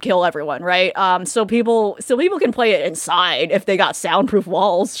come and kill everyone, right? So people can play it inside if they got soundproof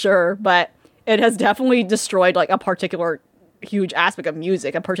walls, sure, but it has definitely destroyed like a particular huge aspect of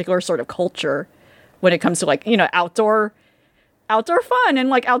music, a particular sort of culture when it comes to like, outdoor fun and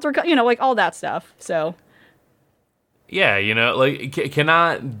like outdoor, like all that stuff. So Yeah, like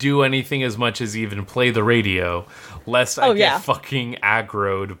cannot do anything as much as even play the radio, lest I get fucking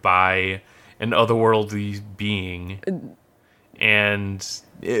aggroed by an otherworldly being. And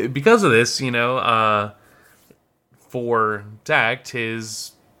because of this, for Tact,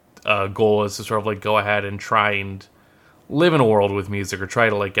 his goal is to sort of like go ahead and try and live in a world with music, or try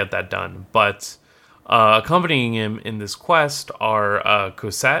to like get that done. But accompanying him in this quest are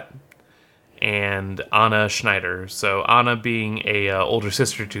Cosette and Anna Schneider. So Anna being a older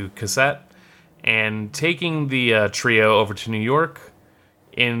sister to Cosette, and taking the trio over to New York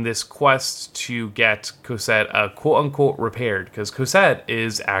in this quest to get Cosette quote-unquote repaired, because Cosette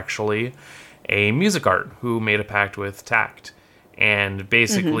is actually a music art who made a pact with Tact. And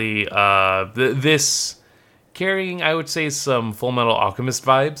basically this carrying, I would say, some Full Metal Alchemist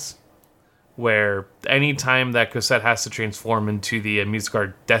vibes, where any time that Cosette has to transform into the music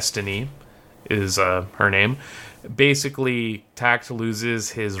art Destiny, is her name, basically Tact loses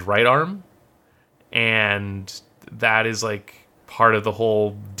his right arm, and that is like part of the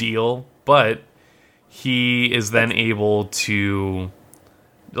whole deal. But he is then able to,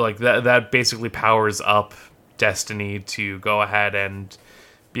 like, that basically powers up Destiny to go ahead and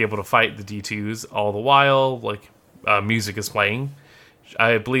be able to fight the D2s, all the while like music is playing.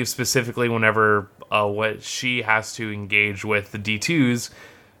 I believe specifically whenever what she has to engage with the D2s,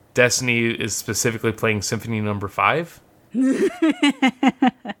 Destiny is specifically playing Symphony Number 5.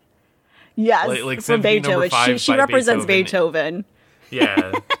 Yes, like from Beethoven. She represents Beethoven.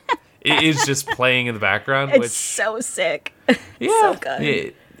 Yeah, it is just playing in the background. It's so sick. Yeah, so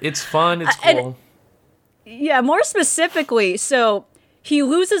good. It's fun. It's cool. Yeah, more specifically, so he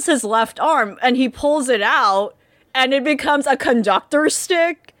loses his left arm and he pulls it out, and it becomes a conductor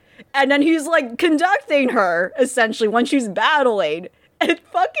stick, and then he's like conducting her essentially when she's battling. It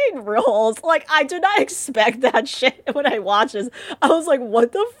fucking rolls. Like, I did not expect that shit when I watched this. I was like,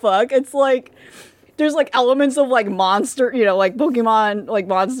 what the fuck? It's like, there's like elements of like monster, like Pokemon, like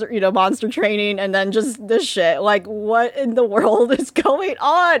monster, monster training, and then just this shit. Like, what in the world is going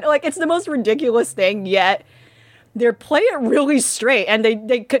on? Like, it's the most ridiculous thing, yet they play it really straight, and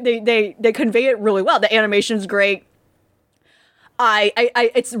they convey it really well. The animation's great.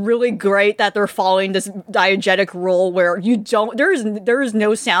 It's really great that they're following this diegetic rule where there is no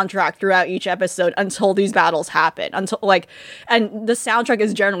soundtrack throughout each episode until these battles happen, and the soundtrack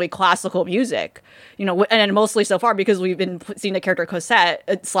is generally classical music, and mostly so far, because we've been seeing the character Cosette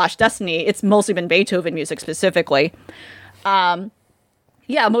 / Destiny, it's mostly been Beethoven music specifically.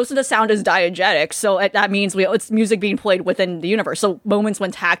 Yeah, most of the sound is diegetic, so that means it's music being played within the universe. So moments when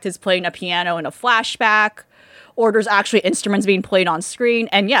Tact is playing a piano in a flashback, or there's actually instruments being played on screen,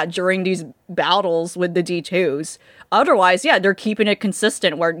 and yeah, during these battles with the D2s. Otherwise, yeah, they're keeping it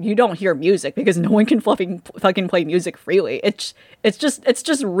consistent where you don't hear music because no one can fucking play music freely. It's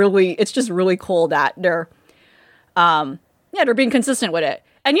just really cool that they're being consistent with it.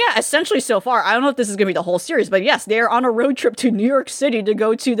 And yeah, essentially so far, I don't know if this is going to be the whole series, but yes, they're on a road trip to New York City to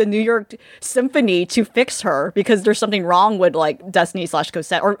go to the New York Symphony to fix her because there's something wrong with like Destiny /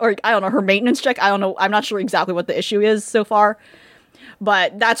 Cosette, or I don't know, her maintenance check. I don't know. I'm not sure exactly what the issue is so far,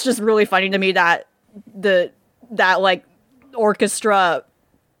 but that's just really funny to me that like orchestra,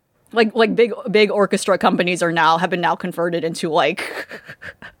 like big orchestra companies have been converted into like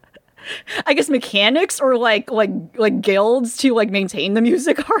I guess mechanics or like guilds to like maintain the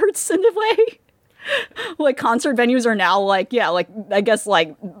music arts in a way. Like concert venues are now like I guess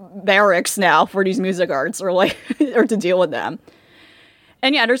like barracks now for these music arts or to deal with them.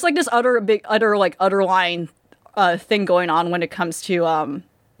 And yeah, there's like this underlying thing going on when it comes to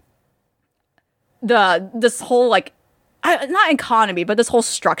this whole like not economy, but this whole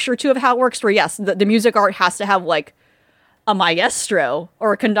structure too of how it works. Where yes, the music art has to have like a maestro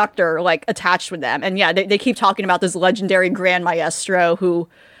or a conductor like attached with them, and yeah, they keep talking about this legendary grand maestro who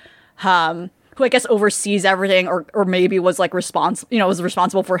I guess oversees everything, or maybe was like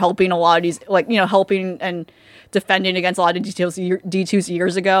responsible for helping a lot of these helping and defending against a lot of D2s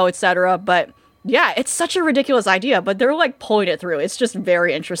years ago, etc. But yeah, it's such a ridiculous idea, but they're like pulling it through. It's just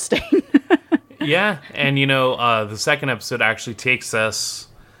very interesting. Yeah, and the second episode actually takes us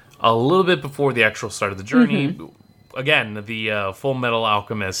a little bit before the actual start of the journey. Mm-hmm. Again, the Full Metal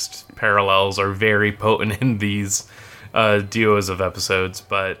Alchemist parallels are very potent in these duos of episodes,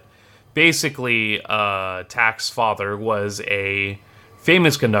 but basically, Tact's father was a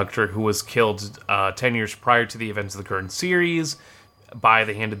famous conductor who was killed 10 years prior to the events of the current series by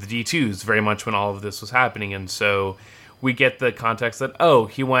the hand of the D2s, very much when all of this was happening. And so we get the context that, oh,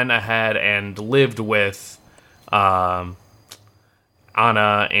 he went ahead and lived with Anna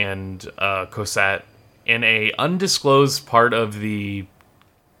and Cosette in a undisclosed part of the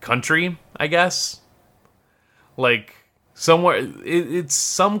country, I guess. Like, somewhere, it's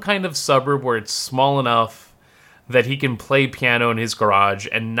some kind of suburb where it's small enough that he can play piano in his garage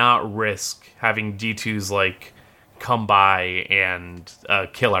and not risk having D2s, like, come by and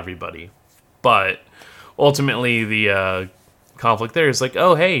kill everybody. But ultimately, the conflict there is like,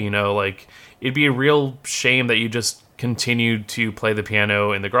 oh, hey, you know, like, it'd be a real shame that you just continued to play the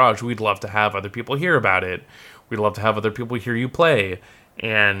piano in the garage. We'd love to have other people hear about it. We'd love to have other people hear you play.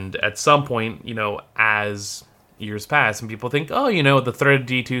 And at some point, you know, as years pass and people think, oh, you know, the threat of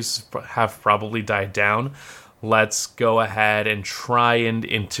D2s have probably died down, let's go ahead and try and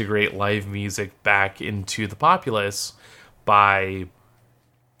integrate live music back into the populace by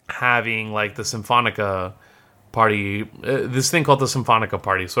having, like, the Symphonica party, this thing called the Symphonica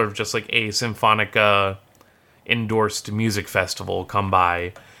Party, sort of just like a Symphonica endorsed music festival come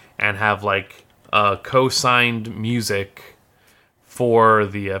by and have, like, co-signed music for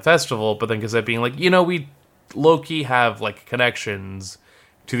the festival, but then Cosette being like, you know, we low-key have, like, connections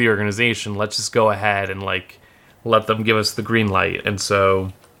to the organization, let's just go ahead and, like, let them give us the green light. And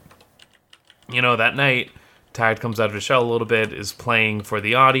so, you know, that night, Tact comes out of his shell a little bit, is playing for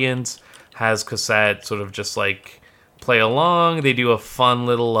the audience, has Cosette sort of just, like, play along. They do a fun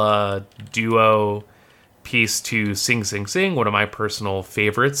little duo piece to Sing Sing Sing, one of my personal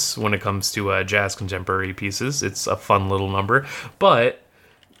favorites when it comes to jazz contemporary pieces. It's a fun little number. But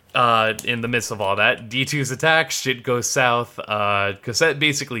in the midst of all that, D2's attack, shit goes south. Cosette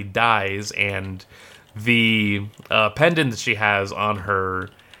basically dies, and the pendant that she has on her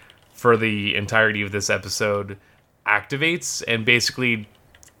for the entirety of this episode activates and basically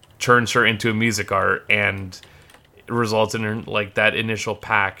turns her into a music art, and results in her, like, that initial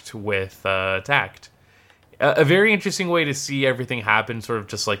pact with Tact. A very interesting way to see everything happen sort of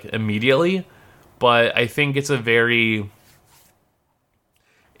just, like, immediately, but I think it's a very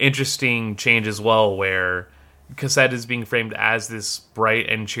interesting change as well, where Cosette is being framed as this bright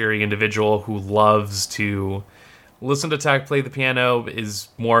and cheery individual who loves to listen to Tact play the piano, is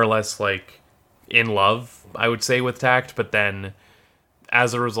more or less, like, in love, I would say, with Tact, but then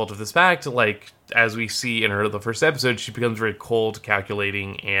as a result of this pact, like, as we see in the first episode, she becomes very cold,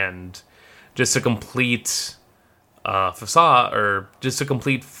 calculating, and just a complete facade, or just a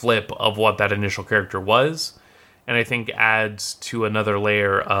complete flip of what that initial character was. And I think adds to another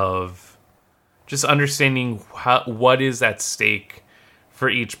layer of just understanding what is at stake for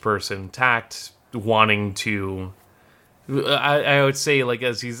each person. Tact wanting to, I would say, like,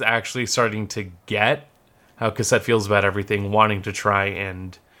 as he's actually starting to get how Cosette feels about everything, wanting to try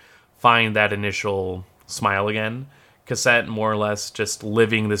and find that initial smile again. Cosette more or less just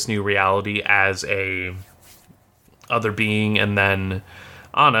living this new reality as a other being, and then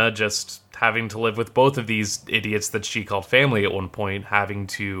Anna just having to live with both of these idiots that she called family at one point, having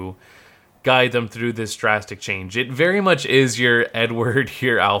to guide them through this drastic change. It very much is your Edward,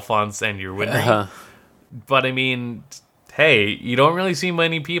 your Alphonse, and your Winry. But I mean, hey, you don't really see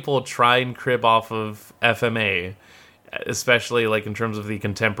many people try and crib off of FMA, especially, like, in terms of the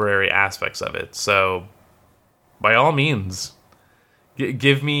contemporary aspects of it. So, by all means,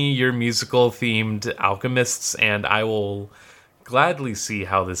 give me your musical-themed alchemists, and I will gladly see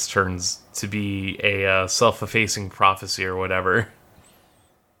how this turns to be a self-effacing prophecy or whatever.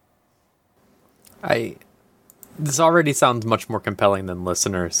 This already sounds much more compelling than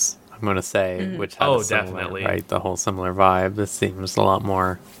Listeners, I'm going to say, which had a similar, definitely. Right, the whole similar vibe. This seems a lot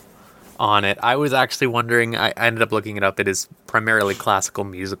more on it. I was actually wondering, I ended up looking it up, it is primarily classical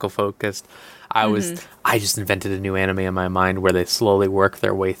musical focused. I just invented a new anime in my mind where they slowly work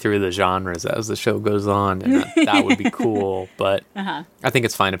their way through the genres as the show goes on, and that would be cool, but I think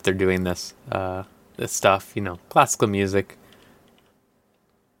it's fine if they're doing this stuff, you know, classical music.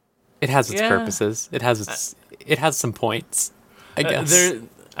 It has its purposes. It has some points, I guess.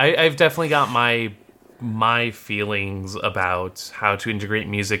 I've definitely got my feelings about how to integrate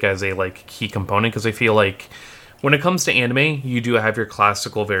music as a, like, key component, because I feel like when it comes to anime, you do have your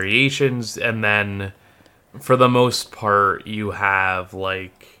classical variations, and then for the most part, you have,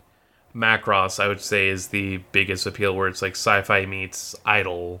 like, Macross, I would say, is the biggest appeal, where it's like sci-fi meets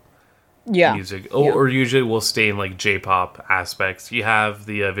idol music, or usually will stay in, like, J-pop aspects. You have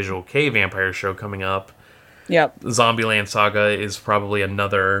the Visual Kei Vampire show coming up. Yep. Zombieland Saga is probably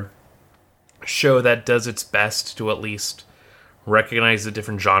another show that does its best to at least recognize the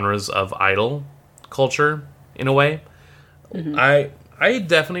different genres of idol culture in a way. I I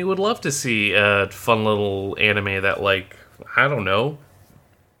definitely would love to see a fun little anime that, like, I don't know,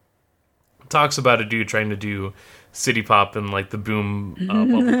 talks about a dude trying to do city pop in, like, the boom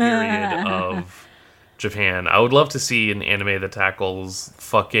bubble period of Japan. I would love to see an anime that tackles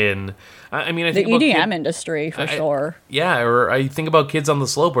fucking... I mean, I The think about EDM industry, for sure. Yeah, or I think about Kids on the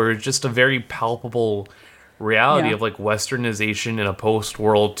Slope, where it's just a very palpable reality Yeah. of, like, westernization in a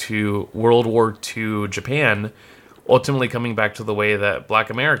World War II Japan, ultimately coming back to the way that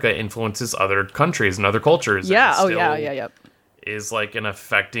Black America influences other countries and other cultures. Yeah. and Oh, yeah. still Yeah. Yeah. Is, like, an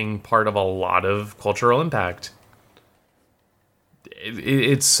affecting part of a lot of cultural impact.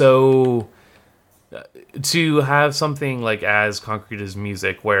 It's so... to have something, like, as concrete as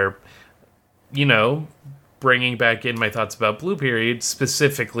music, where, you know, bringing back in my thoughts about Blue Period,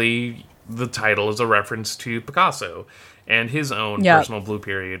 specifically, the title is a reference to Picasso and his own personal Blue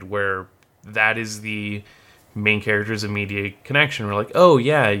Period, where that is the main character's immediate connection. We're like, oh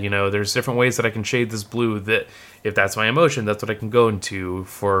yeah, you know, there's different ways that I can shade this blue, that if that's my emotion, that's what I can go into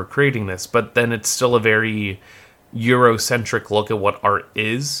for creating this. But then it's still a very Eurocentric look at what art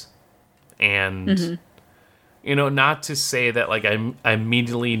is. And, you know, not to say that, like, I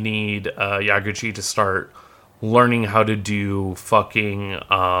immediately need Yaguchi to start learning how to do fucking,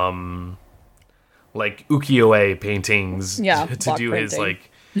 like, ukiyo-e paintings to do his,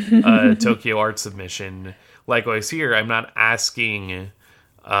 like, Tokyo art submission. Likewise here, I'm not asking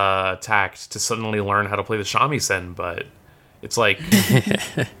Tact to suddenly learn how to play the shamisen, but it's like...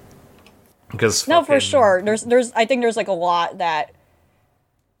 because No, for sure. I think there's, like, a lot that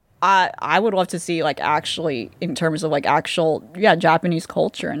I would love to see, like, actually, in terms of, like, actual, Japanese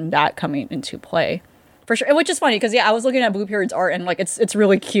culture and that coming into play. For sure. Which is funny, because, I was looking at Blue Period's art, and, like, it's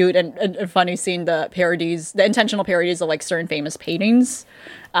really cute and funny seeing the parodies, the intentional parodies of, like, certain famous paintings.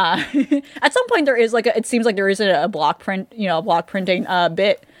 At some point, there is, like, it seems like there is a block print, a block printing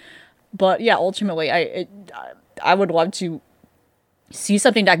bit. But, ultimately, I would love to see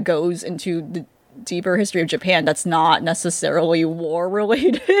something that goes into the deeper history of Japan that's not necessarily war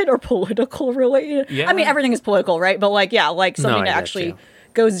related or political related. Yeah. I mean, everything is political, right? But like something that actually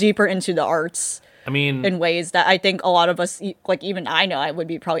goes deeper into the arts. I mean, in ways that I think a lot of us, like even I know,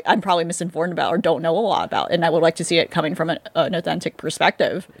 I'm probably misinformed about or don't know a lot about, and I would like to see it coming from an authentic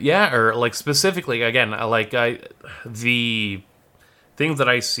perspective. Yeah, or like specifically, again, the things that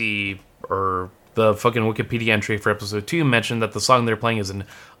I see, or the fucking Wikipedia entry for episode 2 mentioned that the song they're playing is an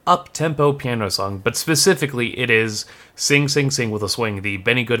up-tempo piano song, but specifically it is Sing, Sing, Sing with a Swing, the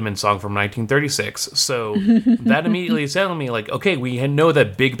Benny Goodman song from 1936. So that immediately is telling me, like, okay, we know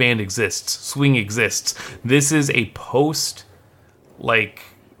that big band exists, swing exists. This is a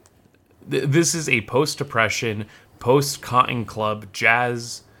post-depression, post-Cotton Club,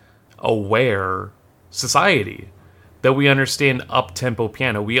 jazz-aware society that we understand up-tempo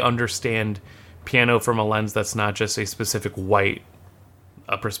piano. We understand piano from a lens that's not just a specific white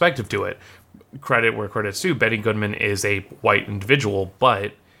perspective to it. Credit where credit's due. Benny Goodman is a white individual,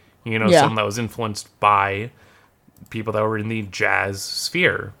 but someone that was influenced by people that were in the jazz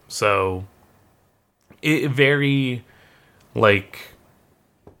sphere. So it very, like,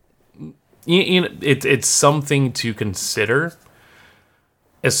 it's something to consider,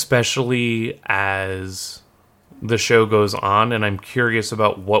 especially as the show goes on, and I'm curious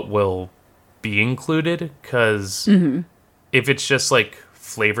about what will be included, because if it's just like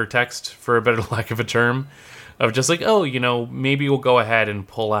flavor text, for a better lack of a term, of just like, oh, maybe we'll go ahead and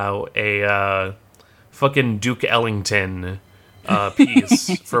pull out a fucking Duke Ellington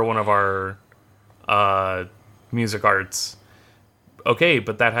piece for one of our music arts. Okay,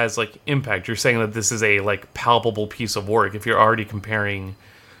 but that has like impact. You're saying that this is a like palpable piece of work. If you're already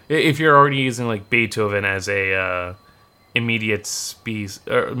using like Beethoven as a immediate piece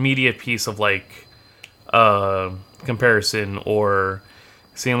of like comparison, or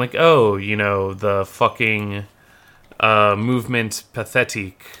saying like, oh, the fucking movement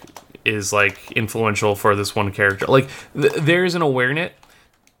pathetique is like influential for this one character. Like there's an awareness,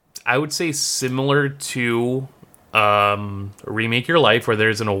 I would say, similar to Remake Your Life, where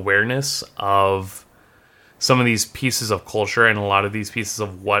there's an awareness of some of these pieces of culture and a lot of these pieces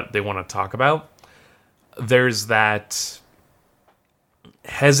of what they want to talk about. There's that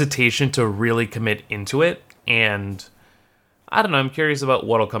hesitation to really commit into it, and I don't know, I'm curious about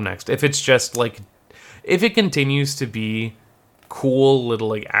what'll come next. If it's just like, if it continues to be cool little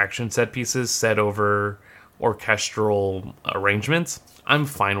like action set pieces set over orchestral arrangements, I'm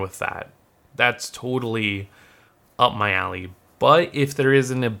fine with that. That's totally up my alley. But if there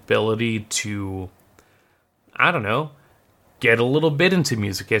is an ability to, I don't know, get a little bit into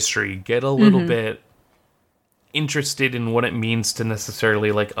music history, get a little bit interested in what it means to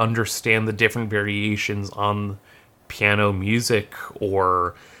necessarily like understand the different variations on piano music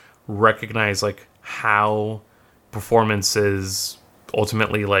or recognize like how performances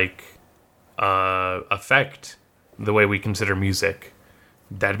ultimately like affect the way we consider music.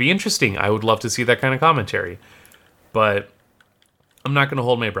 That'd be interesting. I would love to see that kind of commentary, but I'm not going to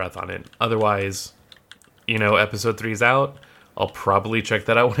hold my breath on it. Otherwise, episode 3 is out. I'll probably check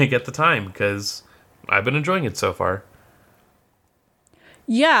that out when I get the time because I've been enjoying it so far.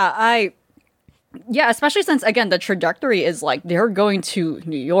 Yeah, especially since, again, the trajectory is like they're going to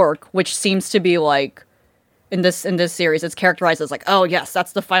New York, which seems to be like in this series, it's characterized as like, oh yes,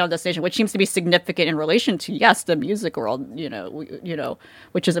 that's the final destination, which seems to be significant in relation to the music world,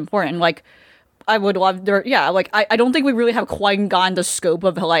 which is important. Like, I would love there, like I don't think we really have quite gotten the scope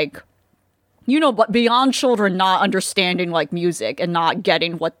of like, but beyond children not understanding like music and not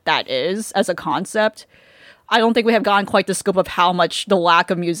getting what that is as a concept. I don't think we have gotten quite the scope of how much the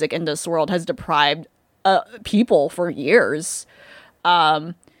lack of music in this world has deprived people for years.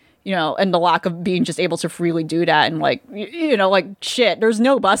 And the lack of being just able to freely do that. And like, like shit, there's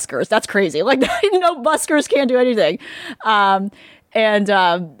no buskers. That's crazy. Like no buskers can't do anything. I'm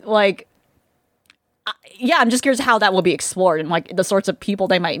just curious how that will be explored and like the sorts of people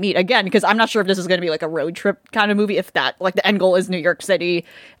they might meet again, because I'm not sure if this is going to be like a road trip kind of movie, if that like the end goal is New York City,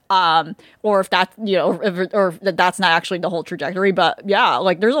 or if that, or if that's not actually the whole trajectory. But yeah,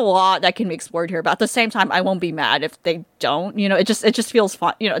 like there's a lot that can be explored here, but at the same time, I won't be mad if they don't, it just feels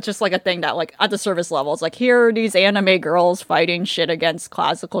fun. It's just like a thing that like at the surface level, it's like, here are these anime girls fighting shit against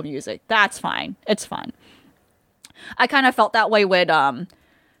classical music. That's fine. It's fun. I kind of felt that way with,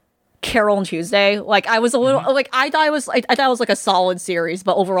 Carol and Tuesday. Like I was a little like I thought it was like a solid series,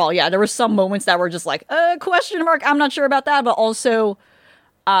 but overall, yeah, there were some moments that were just like question mark. I'm not sure about that, but also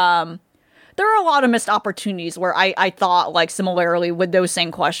there are a lot of missed opportunities where I thought like similarly with those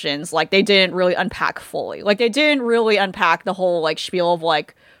same questions, like they didn't really unpack fully. Like they didn't really unpack the whole like spiel of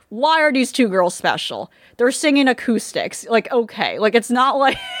like, why are these two girls special? They're singing acoustics. Like, okay. Like, it's not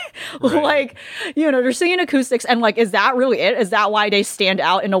like, Right. like, they're singing acoustics. And like, is that really it? Is that why they stand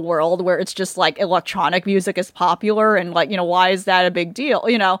out in a world where it's just like electronic music is popular? And like, why is that a big deal?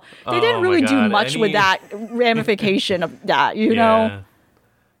 They didn't really do much with that ramification of that, know?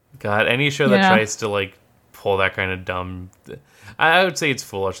 God, any show that tries to like pull that kind of dumb, I would say it's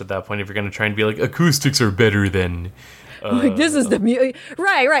foolish at that point if you're going to try and be like, acoustics are better than... like this is the music,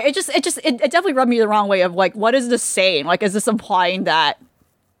 right. It definitely rubbed me the wrong way of like, what is this saying? Like, is this implying that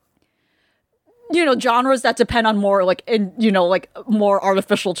genres that depend on more like like more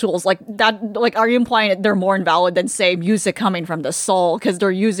artificial tools like that? Like, are you implying that they're more invalid than say music coming from the soul because they're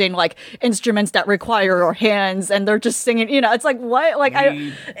using like instruments that require your hands and they're just singing? It's like what? Like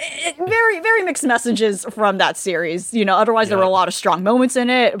very very mixed messages from that series. Otherwise there were a lot of strong moments in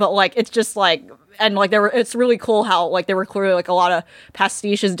it, but like it's just like. And like it's really cool how like there were clearly like a lot of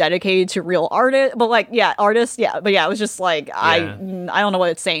pastiches dedicated to real artists, but like artists, but it was just like I don't know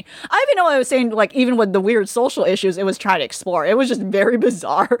what it's saying. I even know what it was saying. Like even with the weird social issues it was trying to explore, it was just very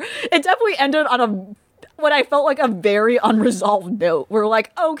bizarre. It definitely ended on what I felt like a very unresolved note. We're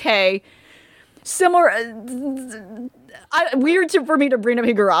like, okay, similar. Weird for me to bring up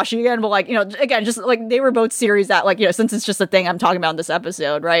Higurashi again, but like, again, just like they were both series that like, since it's just a thing I'm talking about in this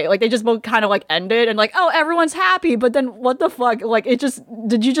episode, right? Like they just both kind of like ended and like, oh, everyone's happy, but then what the fuck? Like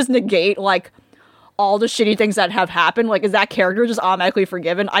did you just negate like all the shitty things that have happened? Like, is that character just automatically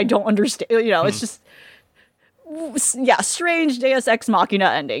forgiven? I don't understand. It's just, strange Deus Ex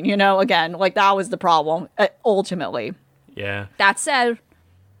Machina ending, again, like that was the problem ultimately. Yeah. That said,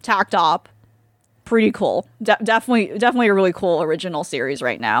 Tacked Up. Pretty cool. Definitely a really cool original series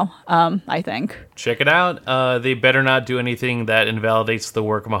right now. I think. Check it out. They better not do anything that invalidates the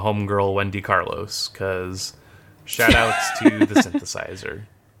work of my homegirl Wendy Carlos, because shout outs to the synthesizer.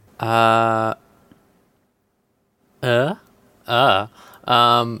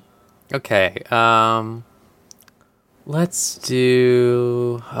 Okay. Let's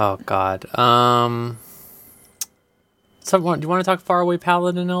do. Oh God. So, do you want to talk Faraway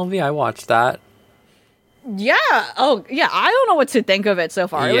Paladin, LV? I watched that. Yeah. Oh, yeah. I don't know what to think of it so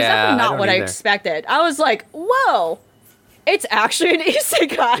far. It was definitely not what I expected. I was like, whoa, it's actually an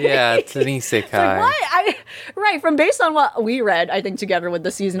isekai. Yeah, it's an isekai. It's like, what? From based on what we read, I think together with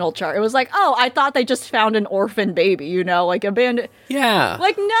the seasonal chart, it was like, oh, I thought they just found an orphan baby, like abandoned. Yeah.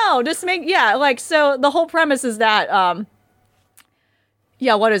 Like, no, so the whole premise is that,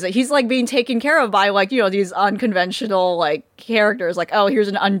 what is it? He's like being taken care of by like, these unconventional like characters. Like, oh, here's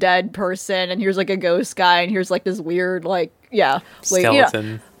an undead person and here's like a ghost guy and here's like this weird like,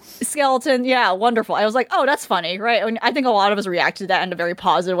 skeleton. skeleton, yeah, wonderful. I was like, oh, that's funny, right? And I think a lot of us reacted to that in a very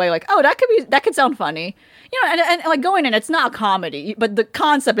positive way, like, oh, that could sound funny, and like going in, it's not a comedy, but the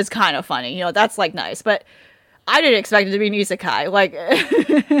concept is kind of funny, that's like nice, but I didn't expect it to be an isekai, like,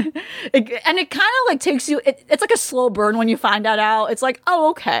 and it kind of like takes you, it's like a slow burn when you find that out. It's like, oh,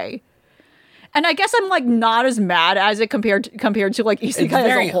 okay. And I guess I'm like not as mad as it compared to like isekai It's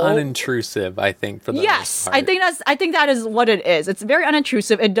very as a whole. unintrusive, I think. For the Yes, most part. I think that is what it is. It's very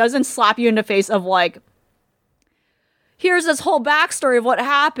unintrusive. It doesn't slap you in the face of like, here's this whole backstory of what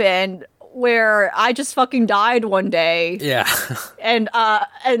happened where I just fucking died one day. Yeah. And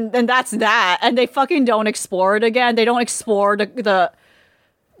that's that. And they fucking don't explore it again. They don't explore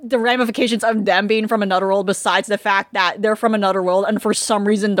the ramifications of them being from another world, besides the fact that they're from another world and for some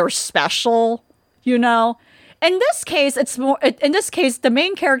reason they're special, In this case, the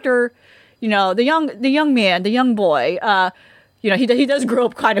main character, the young boy, he does grow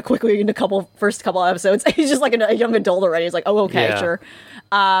up kind of quickly in the first couple episodes. He's just like a young adult already. He's like, oh, okay, Yeah. sure.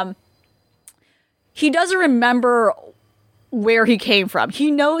 He doesn't remember where he came from.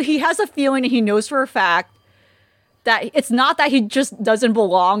 He has a feeling, and he knows for a fact that it's not that he just doesn't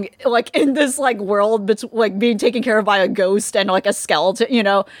belong like in this like world that's like being taken care of by a ghost and like a skeleton,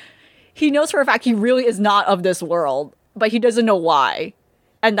 He knows for a fact he really is not of this world, but he doesn't know why.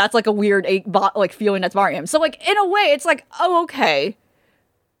 And that's like a weird like feeling that's bothering him. So like in a way it's like, oh, okay.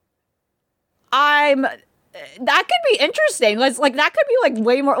 That could be interesting. Like that could be like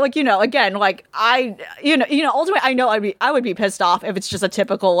way more like, again, like ultimately I know I would be pissed off if it's just a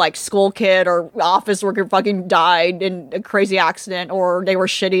typical like school kid or office worker fucking died in a crazy accident or they were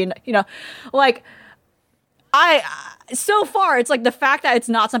shitty and like so far it's like the fact that it's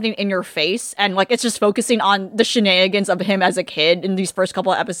not something in your face and like it's just focusing on the shenanigans of him as a kid in these first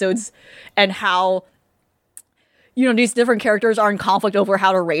couple of episodes and how these different characters are in conflict over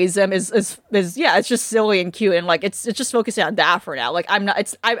how to raise them is it's just silly and cute and like it's just focusing on that for now. Like I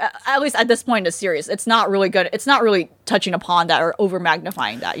at least at this point in the series, it's not really good. It's not really touching upon that or over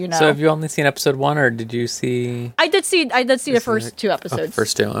magnifying that. So have you only seen episode 1, or did you see? I did see the first 2 episodes. Oh,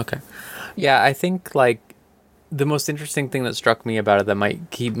 first 2, okay. Yeah, I think like the most interesting thing that struck me about it that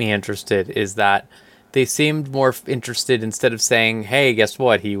might keep me interested is that they seemed more interested, instead of saying, hey, guess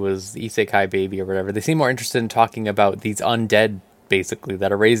what, he was Isekai baby or whatever, they seem more interested in talking about these undead, basically,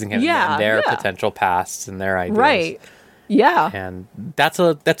 that are raising him and their potential pasts and their ideas. Right. Yeah. And that's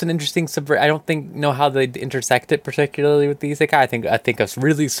an interesting I don't know how they intersect it particularly with the Isekai. I think a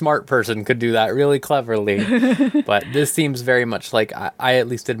really smart person could do that really cleverly. But this seems very much like I at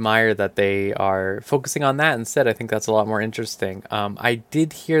least admire that they are focusing on that instead. I think that's a lot more interesting. I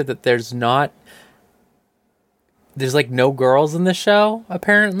did hear that there's like no girls in the show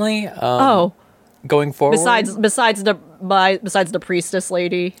apparently. Going forward, besides the priestess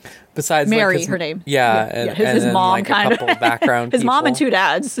lady, besides Mary, like her name. Yeah, his then, mom like, kind a couple background. his mom and people. 2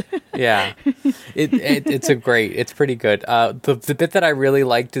 dads. Yeah, it's pretty good. The bit that I really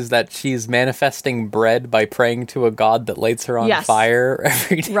liked is that she's manifesting bread by praying to a god that lights her on fire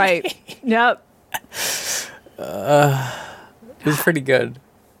every day. Right. Yep. It was pretty good.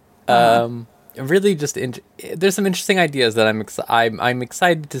 Really just there's some interesting ideas that I'm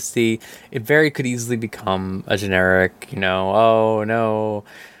excited to see. It very could easily become a generic, oh no,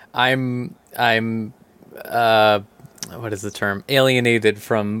 I'm what is the term, alienated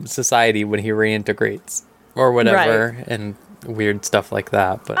from society when he reintegrates or whatever, right. And weird stuff like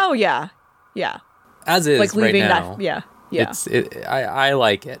that. But oh yeah, as is like leaving right now, that, yeah. I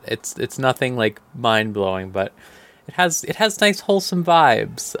like it. It's nothing like mind blowing, but it has nice wholesome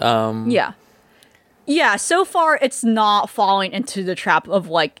vibes. Yeah, so far it's not falling into the trap of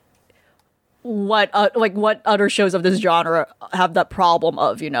like what other shows of this genre have that problem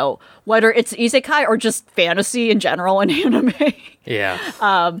of, whether it's isekai or just fantasy in general in anime. Yeah.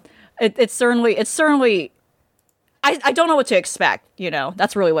 It's certainly I don't know what to expect,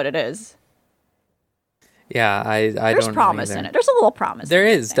 That's really what it is. Yeah, I There's don't promise know in it. There's a little promise. There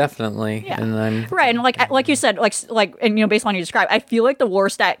is definitely, yeah. And I'm right, and like you said, and based on what you described, I feel like the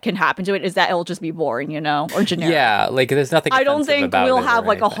worst that can happen to it is that it'll just be boring, or generic. Yeah, like there's nothing. I don't think we'll have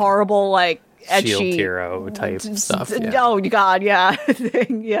like anything. A horrible like ecchi Shield hero type stuff. Yeah. Oh God, yeah,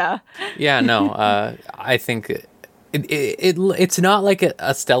 yeah. Yeah, no, I think it's not like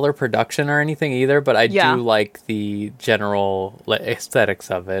a stellar production or anything either, but I do like the general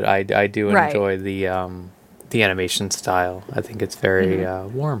aesthetics of it. I do enjoy the animation style. I think it's very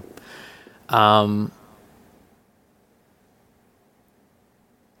warm. I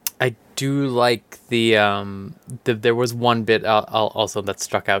do like there was one bit also that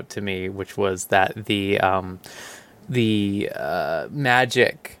struck out to me, which was that the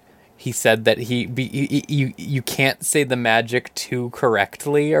magic he said that you can't say the magic too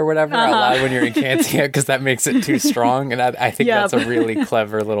correctly or whatever out loud when you're incanting it because that makes it too strong. And I think that's a really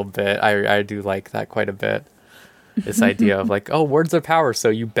clever little bit. I do like that quite a bit. This idea of like, oh, words are power, so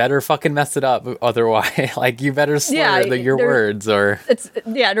you better fucking mess it up, otherwise, like you better slur your words. Or it's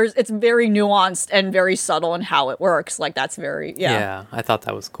very nuanced and very subtle in how it works. Like that's very yeah. I thought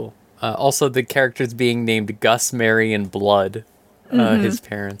that was cool. Also, the characters being named Gus, Mary, and Blood. His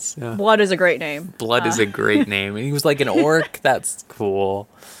parents. Yeah. Blood is a great name. Blood is a great name. He was like an orc. That's cool.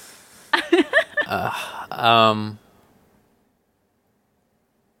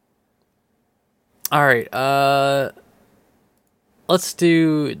 All right.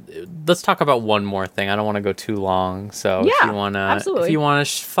 Let's talk about one more thing. I don't want to go too long. So yeah, if you wanna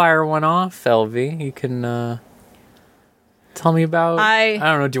fire one off, LV, you can tell me about. I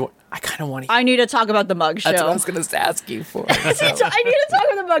don't know. Do you want? I kind of want to. I need to talk about the mug show. That's what I was going to ask you for. I need to talk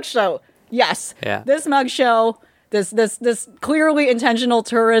about the mug show. Yes. Yeah. This mug show, this clearly intentional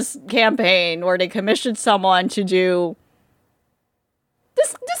tourist campaign where they commissioned someone to do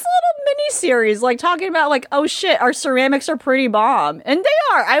this little mini series, like talking about like, oh shit, our ceramics are pretty bomb, and they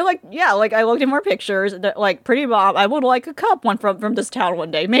are. I looked at more pictures, like pretty bomb. I would like a cup one from this town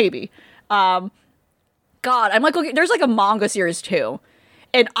one day, maybe. God, I'm like looking. There's like a manga series too.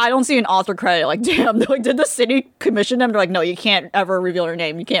 And I don't see an author credit. Like, damn, like, did the city commission them? They're like, no, you can't ever reveal your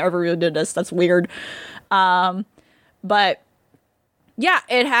name. You can't ever reveal this. That's weird. But yeah,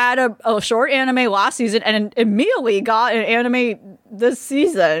 it had a short anime last season and immediately got an anime this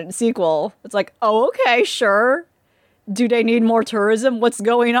season sequel. It's like, oh, okay, sure. Do they need more tourism? What's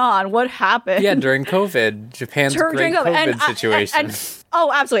going on? What happened? Yeah, during COVID, Japan's great COVID situation. Oh,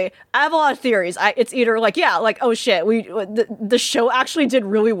 absolutely. I have a lot of theories. It's either like, yeah, like, oh shit, the show actually did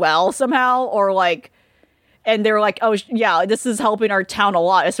really well somehow, or like, and they're like, oh yeah, this is helping our town a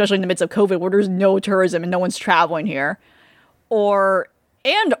lot, especially in the midst of COVID where there's no tourism and no one's traveling here. Or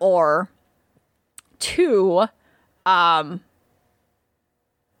two, oh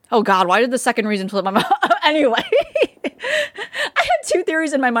god, why did the second reason flip my mind? Anyway, I had two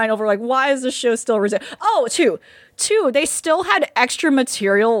theories in my mind over like, why is the show still Two, they still had extra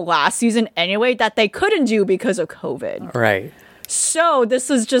material last season anyway that they couldn't do because of COVID. Right. So this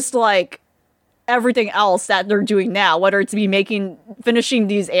is just like everything else that they're doing now, whether it's finishing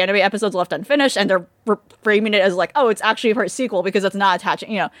these anime episodes left unfinished, and they're framing it as like, oh, it's actually a sequel because it's not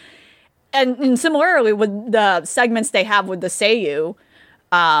attaching, And similarly with the segments they have with the Seiyu,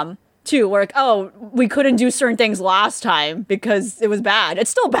 too, where like, oh, we couldn't do certain things last time because it was bad. It's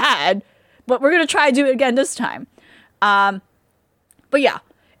still bad, but we're going to try to do it again this time. But yeah,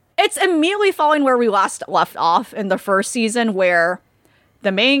 it's immediately following where we last left off in the first season, where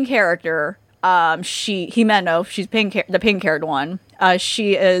the main character, Himeno, she's the pink-haired one.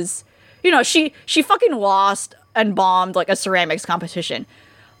 She is, she fucking lost and bombed like a ceramics competition.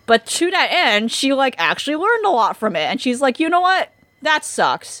 But to that end, she like actually learned a lot from it. And she's like, you know what? That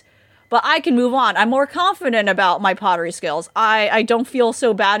sucks. But I can move on. I'm more confident about my pottery skills. I don't feel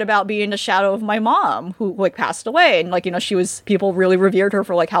so bad about being the shadow of my mom, who like passed away. And like, people really revered her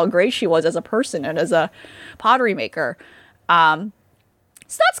for like how great she was as a person and as a pottery maker.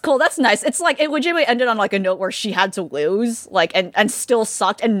 So that's cool. That's nice. It's like, it legitimately ended on like a note where she had to lose, like, and still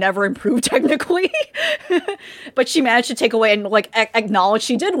sucked and never improved technically. But she managed to take away and like acknowledge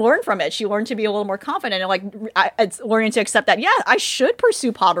she did learn from it. She learned to be a little more confident and like it's learning to accept that, yeah, I should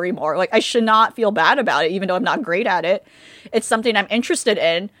pursue pottery more. Like I should not feel bad about it, even though I'm not great at it. It's something I'm interested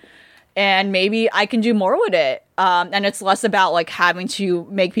in. And maybe I can do more with it. And it's less about like having to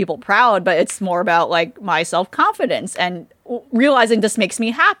make people proud, but it's more about like my self-confidence and realizing this makes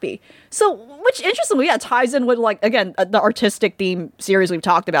me happy. So, which interestingly, yeah, ties in with like, again, the artistic theme series we've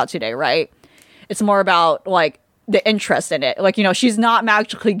talked about today, right? It's more about like the interest in it. Like, she's not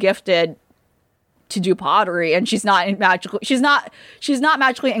magically gifted to do pottery, and she's not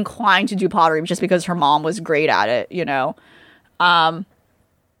magically inclined to do pottery just because her mom was great at it,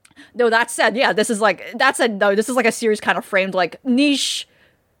 Though that said, yeah, this is like a series kind of framed like niche.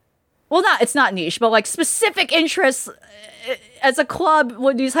 Well, it's not niche, but like specific interests as a club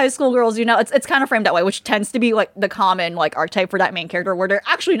with these high school girls, it's kind of framed that way, which tends to be like the common like archetype for that main character where they're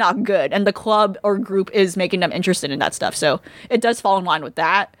actually not good and the club or group is making them interested in that stuff. So it does fall in line with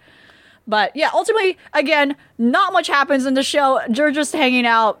that. But yeah, ultimately, again, not much happens in the show. They're just hanging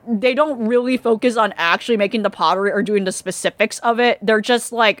out. They don't really focus on actually making the pottery or doing the specifics of it. They're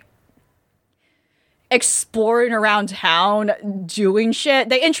just like exploring around town, doing shit.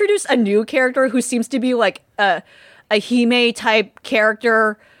 They introduce a new character who seems to be like a Hime type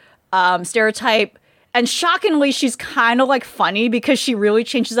character, stereotype, And shockingly, she's kind of like funny because she really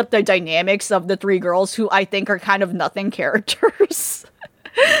changes up the dynamics of the three girls who I think are kind of nothing characters.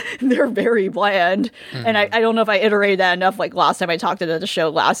 They're very bland. And I don't know if I iterated that enough like last time I talked about the show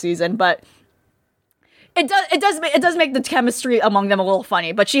last season, but it does make the chemistry among them a little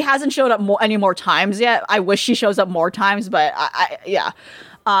funny. But she hasn't showed up any more times yet. I wish she shows up more times, but yeah.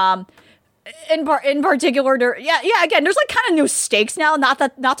 In particular, again, there's like kind of new stakes now.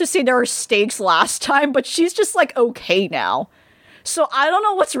 Not to say there were stakes last time, but she's just like okay now. So I don't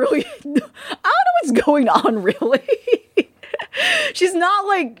know what's really, I don't know what's going on really. She's not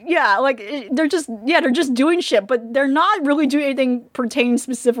like, they're just doing shit, but they're not really doing anything pertaining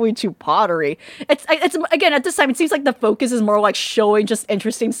specifically to pottery. It's again, at this time, it seems like the focus is more like showing just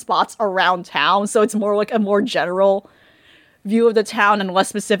interesting spots around town. So it's more like a more general view of the town and less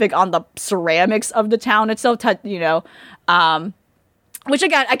specific on the ceramics of the town itself, you know. Which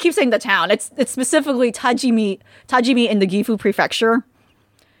again, I keep saying the town. It's specifically Tajimi in the Gifu prefecture.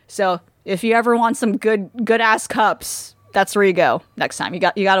 So if you ever want some good ass cups, that's where you go next time. You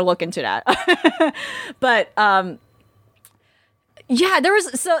got to look into that. But yeah, there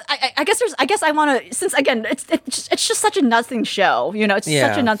was, so I guess I want to, since again it's just such a nothing show, you know. It's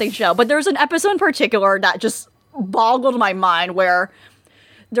such a nothing show. But there's an episode in particular that just boggled my mind where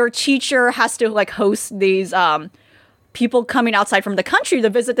their teacher has to like host these people coming outside from the country to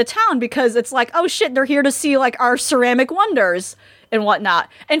visit the town because it's like, oh shit, they're here to see like our ceramic wonders and whatnot.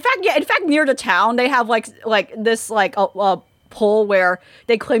 In fact, near the town they have like this like a pole where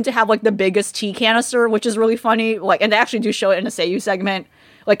they claim to have like the biggest tea canister, which is really funny. Like, and they actually do show it in a Seiyu segment,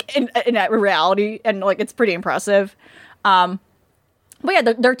 like in that reality, and like it's pretty impressive. But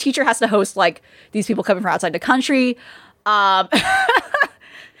yeah, their teacher has to host like these people coming from outside the country.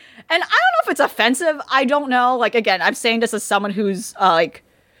 And I don't know if it's offensive. I don't know. Like, again, I'm saying this as someone who's like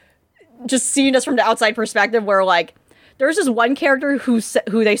just seeing this from the outside perspective, where like there's this one character who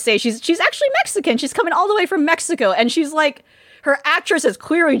they say she's actually Mexican. She's coming all the way from Mexico, and she's like, her actress is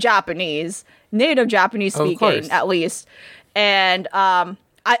clearly Japanese, native Japanese speaking at least. And I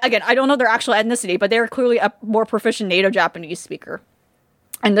don't know their actual ethnicity, but they're clearly a more proficient native Japanese speaker.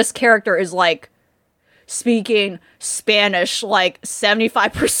 And this character is like speaking Spanish like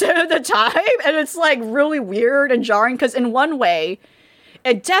 75% of the time, and it's like really weird and jarring because in one way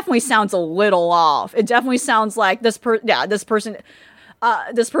it definitely sounds a little off. It definitely sounds like this person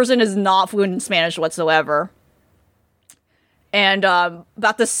is not fluent in Spanish whatsoever. And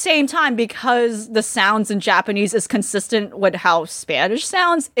about the same time, because the sounds in Japanese is consistent with how Spanish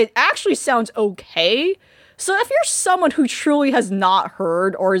sounds, it actually sounds okay. So if you're someone who truly has not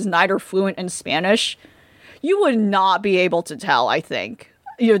heard or is neither fluent in Spanish, you would not be able to tell, I think,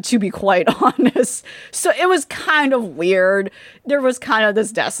 you know, to be quite honest. So it was kind of weird. There was kind of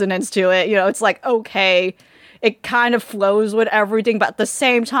this dissonance to it. You know, it's like, okay, it kind of flows with everything, but at the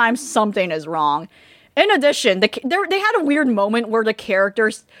same time, something is wrong. In addition, they had a weird moment where the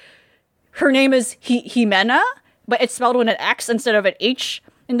characters, her name is Jimena, but it's spelled with an X instead of an H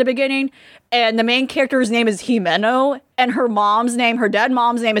in the beginning. And the main character's name is Jimeno, and her dead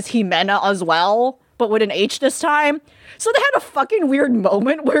mom's name is Jimena as well, but with an H this time. So they had a fucking weird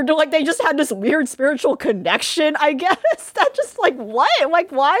moment where they just had this weird spiritual connection, I guess. That just like, what?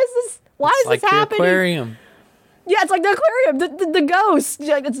 Like, why is this happening? The aquarium. Yeah, it's like the aquarium, the ghost.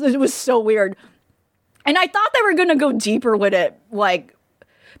 Like, it was so weird. And I thought they were going to go deeper with it, like,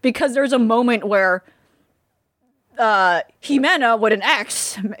 because there's a moment where Jimena with an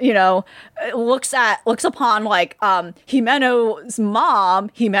X, you know, looks upon like Jimeno's mom,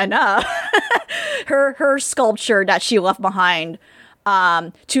 Jimena, her sculpture that she left behind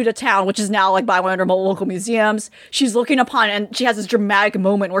to the town, which is now like by one of her local museums. She's looking upon it, and she has this dramatic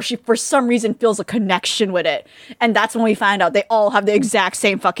moment where she for some reason feels a connection with it, and that's when we find out they all have the exact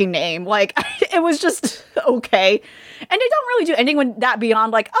same fucking name. Like, it was just okay, and they don't really do anything with that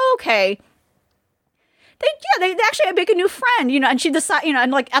beyond like, oh, okay. They actually make a new friend, you know, and she decides, you know,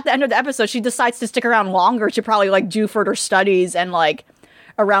 and like at the end of the episode, she decides to stick around longer to probably like do further studies and like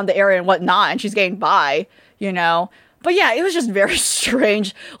around the area and whatnot, and she's getting by, you know. But yeah, it was just very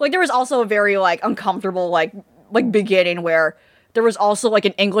strange. Like, there was also a very like uncomfortable like beginning where there was also like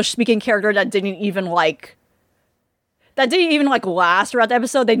an English speaking character that didn't even like last throughout the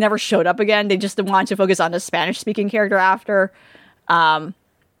episode. They never showed up again. They just wanted to focus on the Spanish speaking character after.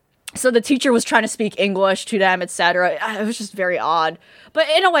 So the teacher was trying to speak English to them, etc. It was just very odd. But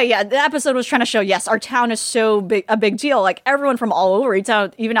in a way, yeah, the episode was trying to show, yes, our town is so a big deal. Like, everyone from all over,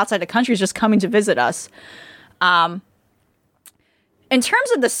 even outside the country, is just coming to visit us. In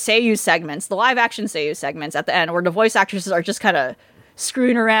terms of the Seiyu segments, the live-action Seiyu segments at the end, where the voice actresses are just kind of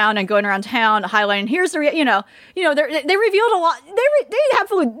screwing around and going around town highlighting here's the they revealed a lot.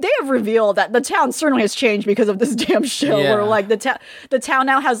 They have revealed that the town certainly has changed because of this damn show. Yeah. Where like the town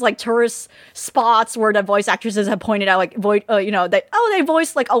now has like tourist spots where the voice actresses have pointed out like they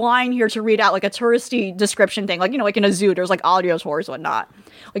voiced like a line here to read out like a touristy description thing, like like in a zoo there's like audio tours and whatnot.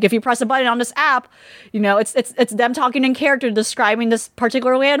 Like if you press a button on this app, it's them talking in character describing this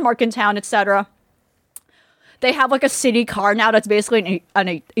particular landmark in town, etc. They have like a city car now that's basically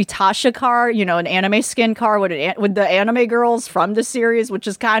an Itasha car, an anime skin car with the anime girls from the series, which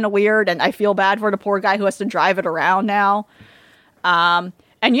is kind of weird. And I feel bad for the poor guy who has to drive it around now. And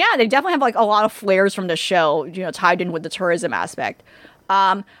yeah, they definitely have like a lot of flares from the show, tied in with the tourism aspect.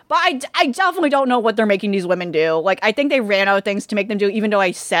 But I definitely don't know what they're making these women do. Like, I think they ran out of things to make them do, even though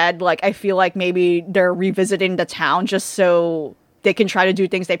I said, like, I feel like maybe they're revisiting the town just so they can try to do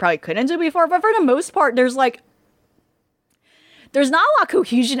things they probably couldn't do before. But for the most part, there's not a lot of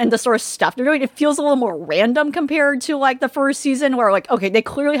cohesion in the sort of stuff they're doing. It feels a little more random compared to like the first season where like, okay, they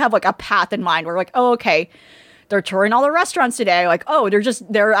clearly have like a path in mind where like, oh, okay, they're touring all the restaurants today. Like, oh,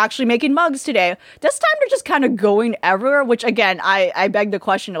 they're actually making mugs today. This time they're just kind of going everywhere, which again, I beg the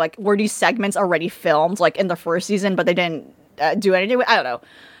question, like, were these segments already filmed like in the first season, but they didn't do anything? I don't know.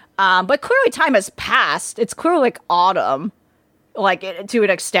 But clearly time has passed. It's clearly like autumn. Like to an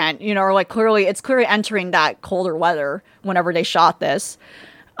extent, or like it's clearly entering that colder weather whenever they shot this.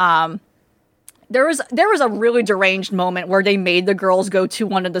 There was a really deranged moment where they made the girls go to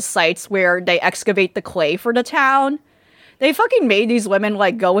one of the sites where they excavate the clay for the town. They fucking made these women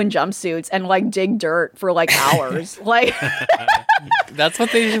like go in jumpsuits and like dig dirt for like hours. Like that's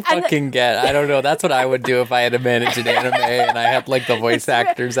what they should fucking get. I don't know. That's what I would do if I had to manage an anime and I had like the voice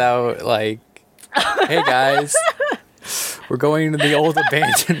actors out. Like, hey guys. We're going to the old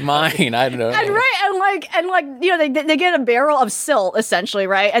abandoned mine. I don't know. They get a barrel of silt essentially,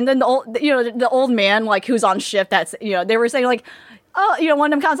 right? And then the old man like who's on shift. That's they were saying like, oh,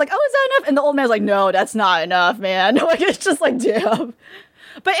 one of them comes like, oh, is that enough? And the old man's like, no, that's not enough, man. Like it's just like damn.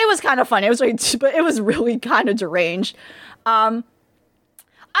 But it was kind of funny. But it was really kind of deranged.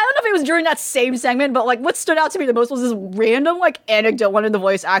 I don't know if it was during that same segment, but like what stood out to me the most was this random like anecdote one of the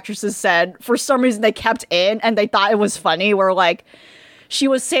voice actresses said. For some reason they kept in and they thought it was funny, where like she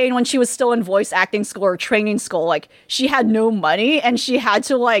was saying when she was still in voice acting school or training school, like she had no money and she had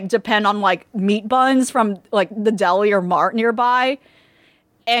to like depend on like meat buns from like the deli or mart nearby.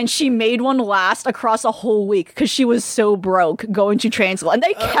 And she made one last across a whole week because she was so broke going to train school. And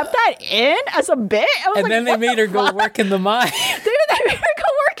they kept that in as a bit. And then they made her go work in the mine. They made her go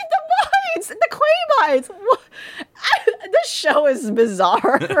work in the mines, the clay mines. This show is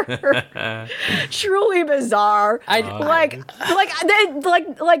bizarre. Truly bizarre. Like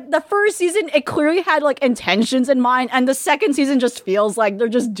the first season, it clearly had like intentions in mind, and the second season just feels like they're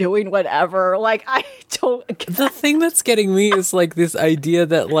just doing whatever. Like I don't. The thing that's getting me is like this idea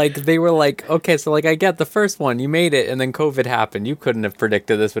that like they were like, okay, so like I get the first one, you made it, and then COVID happened. You couldn't have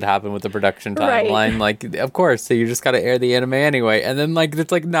predicted this would happen with the production timeline. Right. Like, of course, so you just got to air the anime anyway. And then like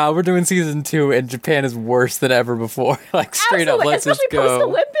it's like, nah, we're doing season 2, and Japan is worse than ever before. Like straight Absolutely. up, let's just go. Especially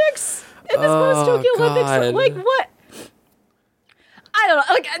post-Olympics. In this post-Tokyo Olympics, like what? I don't know.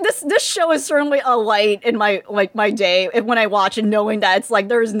 Like this show is certainly a light in my day when I watch it, knowing that it's like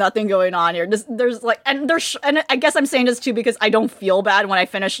there's nothing going on here. There's like, and I guess I'm saying this too because I don't feel bad when I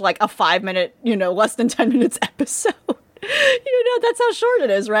finish like a 5-minute, less than 10 minutes episode. That's how short it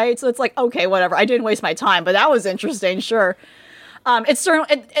is, right? So it's like, okay, whatever. I didn't waste my time, but that was interesting, sure. It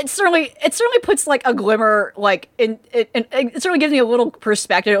certainly puts like a glimmer, like it certainly gives me a little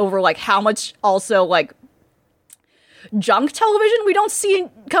perspective over like how much also like junk television we don't see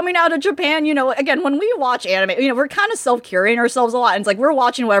coming out of Japan. Again, when we watch anime, we're kind of self-curating ourselves a lot, and it's like we're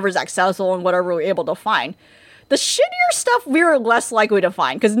watching whatever's accessible and whatever we're able to find. The shittier stuff we're less likely to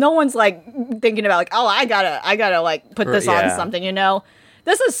find because no one's like thinking about like, oh, I gotta like put this on something.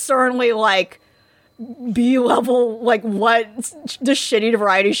 This is certainly like B-level, like what the shitty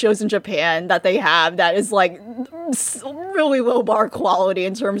variety shows in Japan that they have that is like really low bar quality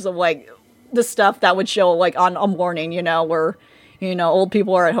in terms of like the stuff that would show like on a morning, where old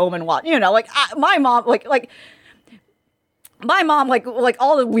people are at home and watch, my mom like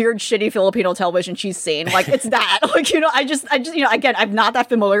all the weird shitty Filipino television she's seen, like it's that like I just again, I'm not that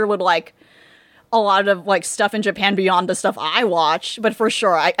familiar with like a lot of like stuff in Japan beyond the stuff I watch, but for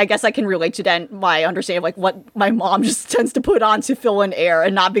sure, I guess I can relate to then my understanding of like what my mom just tends to put on to fill in air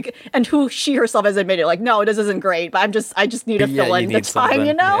and not and who she herself has admitted like, no, this isn't great, but I just need to fill in the time,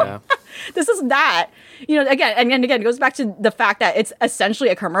 Yeah. This is that. Again, and again, it goes back to the fact that it's essentially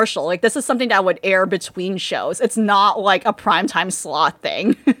a commercial. Like, this is something that would air between shows. It's not like a primetime slot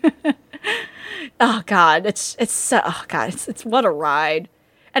thing. Oh God, it's what a ride.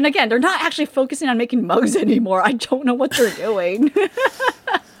 And again, they're not actually focusing on making mugs anymore. I don't know what they're doing.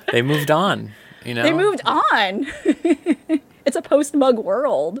 They moved on, They moved on. It's a post-mug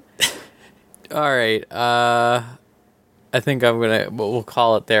world. All right. I think we'll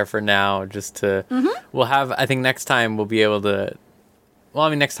call it there for now, just to, I think next time we'll be able to,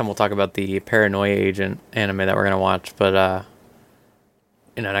 next time we'll talk about the Paranoia Agent anime that we're going to watch, but,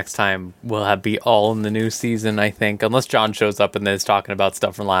 next time we'll be all in the new season, I think, unless John shows up and is talking about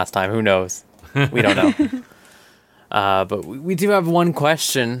stuff from last time. Who knows? We don't know. But we do have one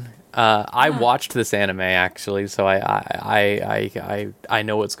question. I watched this anime actually, so I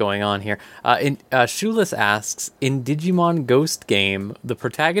know what's going on here. Shoeless asks, in Digimon Ghost Game, the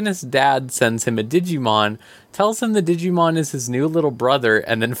protagonist's dad sends him a Digimon, tells him the Digimon is his new little brother,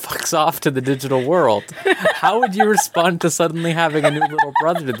 and then fucks off to the digital world. How would you respond to suddenly having a new little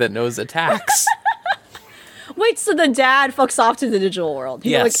brother that knows attacks? Wait, so the dad fucks off to the digital world?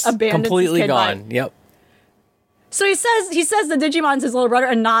 He abandons completely his kid gone. Yep. So he says the Digimon's his little brother,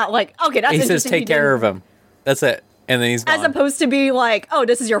 and not like, okay, that's he interesting. Says take care of him. That's it, and then he's gone. As opposed to be like, oh,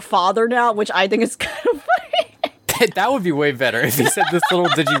 this is your father now, which I think is kind of funny. That would be way better if he said this little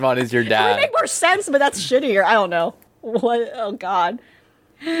Digimon is your It dad. would make more sense, but that's shittier. I don't know. What? Oh God.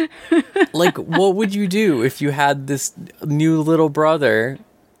 Like, what would you do if you had this new little brother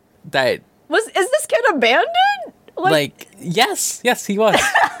that is this kid abandoned? Like yes, he was.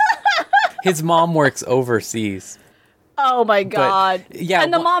 His mom works overseas. Oh my God! Yeah,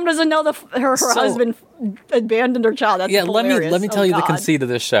 and the mom doesn't know her husband abandoned her child. That's hilarious. let me tell you the conceit of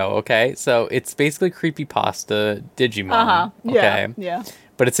this show. Okay, so it's basically creepypasta Digimon. Okay, yeah.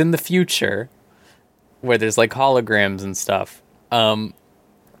 But it's in the future where there's like holograms and stuff. And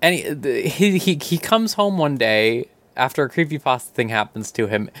he comes home one day after a creepypasta thing happens to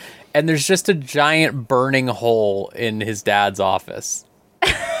him, and there's just a giant burning hole in his dad's office.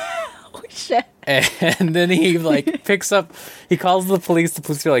 Holy shit. And then he he calls the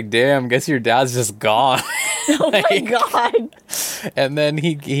police are like, damn, guess your dad's just gone. Oh my God. And then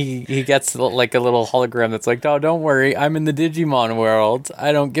he gets like a little hologram that's like, oh, don't worry, I'm in the Digimon world,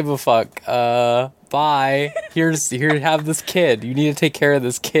 I don't give a fuck, bye, here, have this kid, you need to take care of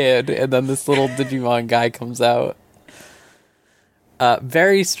this kid. And then this little Digimon guy comes out.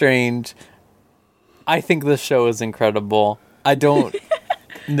 Very strange. I think this show is incredible. I don't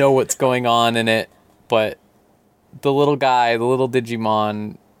know what's going on in it, but the little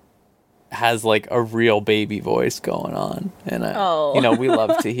Digimon has like a real baby voice going on, and we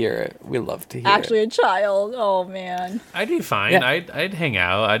love to hear it. We love to hear Actually it. A child. Oh man. I'd be fine. Yeah. I'd hang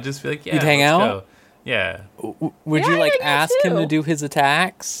out. I'd just be like, yeah, you'd hang let's out. Go. Yeah. Would you like ask him to do his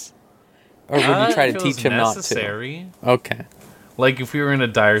attacks, or would you try to teach him necessary. not to? Okay. Like, if we were in a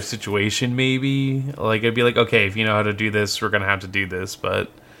dire situation, maybe, like, I'd be like, okay, if you know how to do this, we're gonna have to do this, but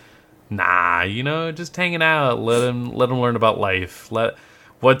nah, just hanging out, let him learn about life.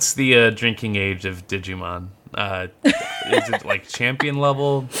 What's the drinking age of Digimon? Is it like champion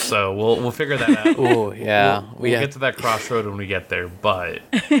level? So we'll figure that out. Oh yeah, we'll get to that crossroad when we get there, but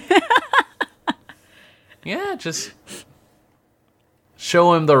yeah, just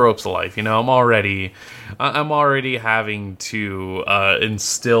show him the ropes of life. I'm already having to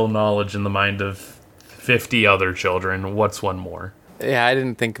instill knowledge in the mind of 50 other children. What's one more? Yeah, I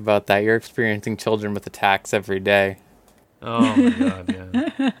didn't think about that. You're experiencing children with attacks every day. Oh my God,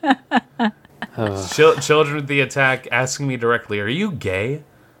 yeah. Children with the attack asking me directly, "Are you gay?"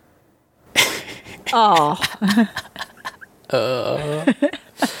 Oh.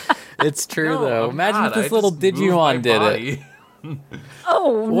 It's true though. Imagine God, if this little Digimon did it.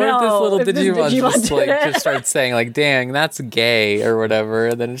 Oh what no! if this little Digimon did it? just starts saying like, "Dang, that's gay" or whatever,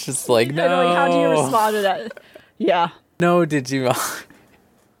 and then it's just like, no. Like, how do you respond to that? Yeah. No, Digimon.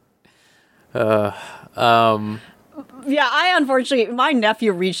 Yeah, I unfortunately, my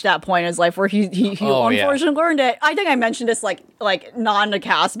nephew reached that point in his life where he unfortunately learned it. I think I mentioned this like not in the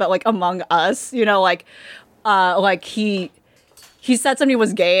cast, but like among us, like he said somebody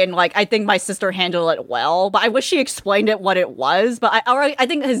was gay, and like I think my sister handled it well, but I wish she explained it what it was. But I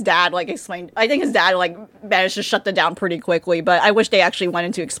think his dad explained. I think his dad managed to shut that down pretty quickly. But I wish they actually went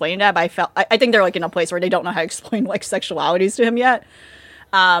into explaining that. But I think they're in a place where they don't know how to explain sexualities to him yet.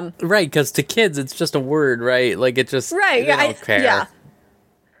 Right, because to kids it's just a word, right? Like it just right. They don't care. Yeah.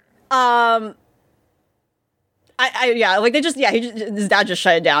 His dad just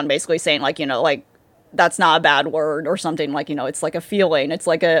shut it down, basically saying that's not a bad word or something, like, it's like a feeling. It's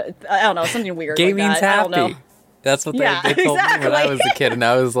like I don't know, something weird. Gay like means that. I don't know. happy. That's what Yeah, they told me when I exactly. was a kid, and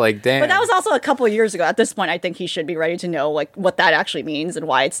I was like, damn. But that was also a couple of years ago. At this point, I think he should be ready to know like what that actually means and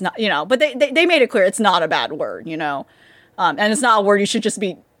why it's not, But they made it clear it's not a bad word, and it's not a word you should just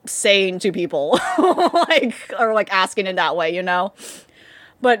be saying to people, or like asking in that way,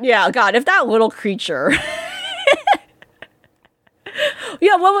 But yeah, God, if that little creature.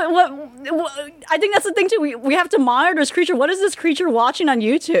 Yeah, what? I think that's the thing too. We have to monitor this creature. What is this creature watching on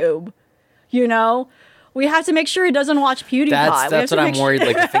YouTube? We have to make sure he doesn't watch PewDiePie. That's what I'm worried.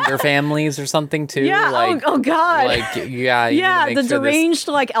 Like the finger families or something too. Yeah. Like, oh God. Like yeah. You need to Yeah. make The sure deranged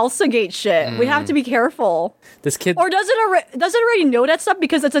like Elsa Gate shit. We have to be careful. This kid. Or does it already know that stuff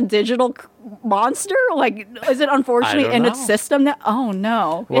because it's a digital monster? Like, is it unfortunately don't in know. its system? Oh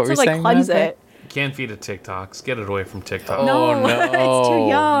no. What It's were to you like saying, cleanse Matt? it. Can't feed it TikToks. Get it away from TikTok. Oh No, no, it's too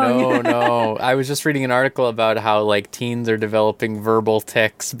young. No. I was just reading an article about how like teens are developing verbal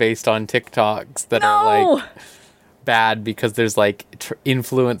tics based on TikToks that are No. like bad because there's like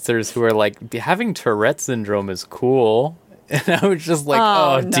influencers who are like having Tourette syndrome is cool, and I was just like,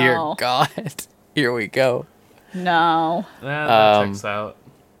 Oh, oh dear no. God, here we go. No. That checks out.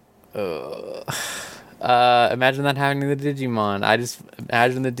 Imagine that happening to the Digimon. I just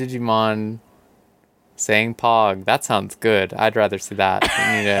imagine the Digimon saying Pog. That sounds good. I'd rather see that.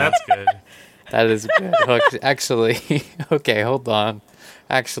 That's good. That is good. Actually, okay, hold on.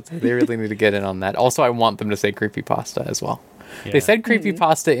 Actually, they really need to get in on that. Also, I want them to say creepypasta as well. Yeah. They said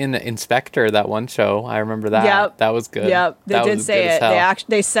creepypasta in Inspector, that one show. I remember that. Yep. That was good. Yep. They That did was say good as it. hell.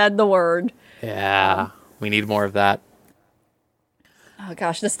 They said the word. Yeah. We need more of that. Oh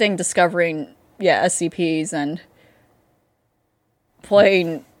gosh, this thing discovering SCPs and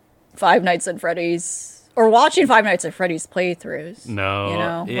playing Five Nights at Freddy's or watching Five Nights at Freddy's playthroughs.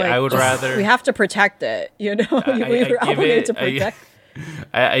 No. Yeah, I would rather. We have to protect it. We're give obligated it- to protect.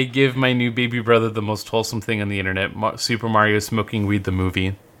 I give my new baby brother the most wholesome thing on the internet: Super Mario smoking weed, the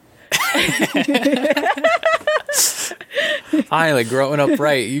movie. Finally, growing up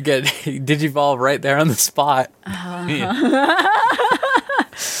right. You get Digivolve right there on the spot.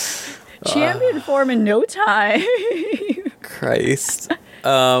 Champion form in no time. Christ. Make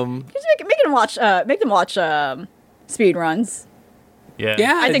them watch speed runs. Yeah.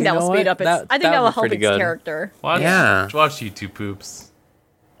 Yeah, I think that you will know speed what? up its. I think that will would be help pretty its good. character. Watch, Yeah. watch YouTube poops.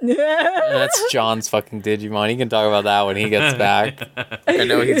 That's John's fucking Digimon. He can talk about that when he gets back. I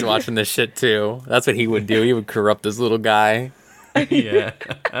know he's watching this shit too. That's what he would do. He would corrupt this little guy. Yeah.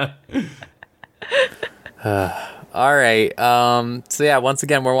 All right. So yeah, once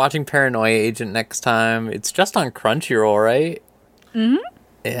again, we're watching Paranoia Agent next time. It's just on Crunchyroll, right? Mm-hmm.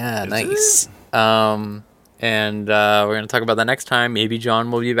 Yeah, nice. And we're gonna talk about that next time. Maybe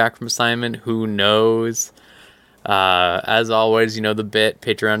John will be back from assignment. Who knows? As always, you know the bit,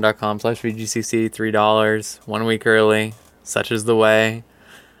 patreon.com/VGCC, $3, 1 week early. Such is the way.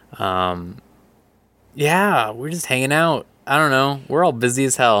 Yeah, we're just hanging out. I don't know. We're all busy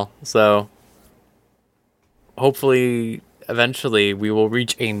as hell. So hopefully, eventually, we will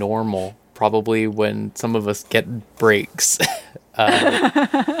reach a normal. Probably when some of us get breaks.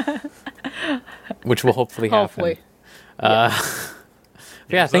 Which will hopefully happen. Hopefully. Yeah,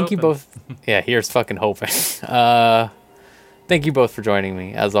 Here's thank you hoping. both. Yeah, here's fucking hoping. Thank you both for joining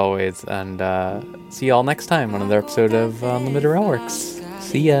me, as always, and see y'all next time on another episode of Unlimited Railworks.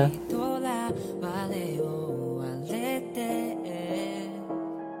 See ya.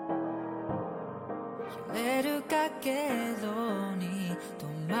 れるかけろに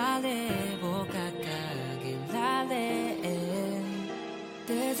止まれを掲げられ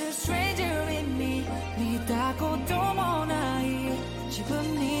There's a strange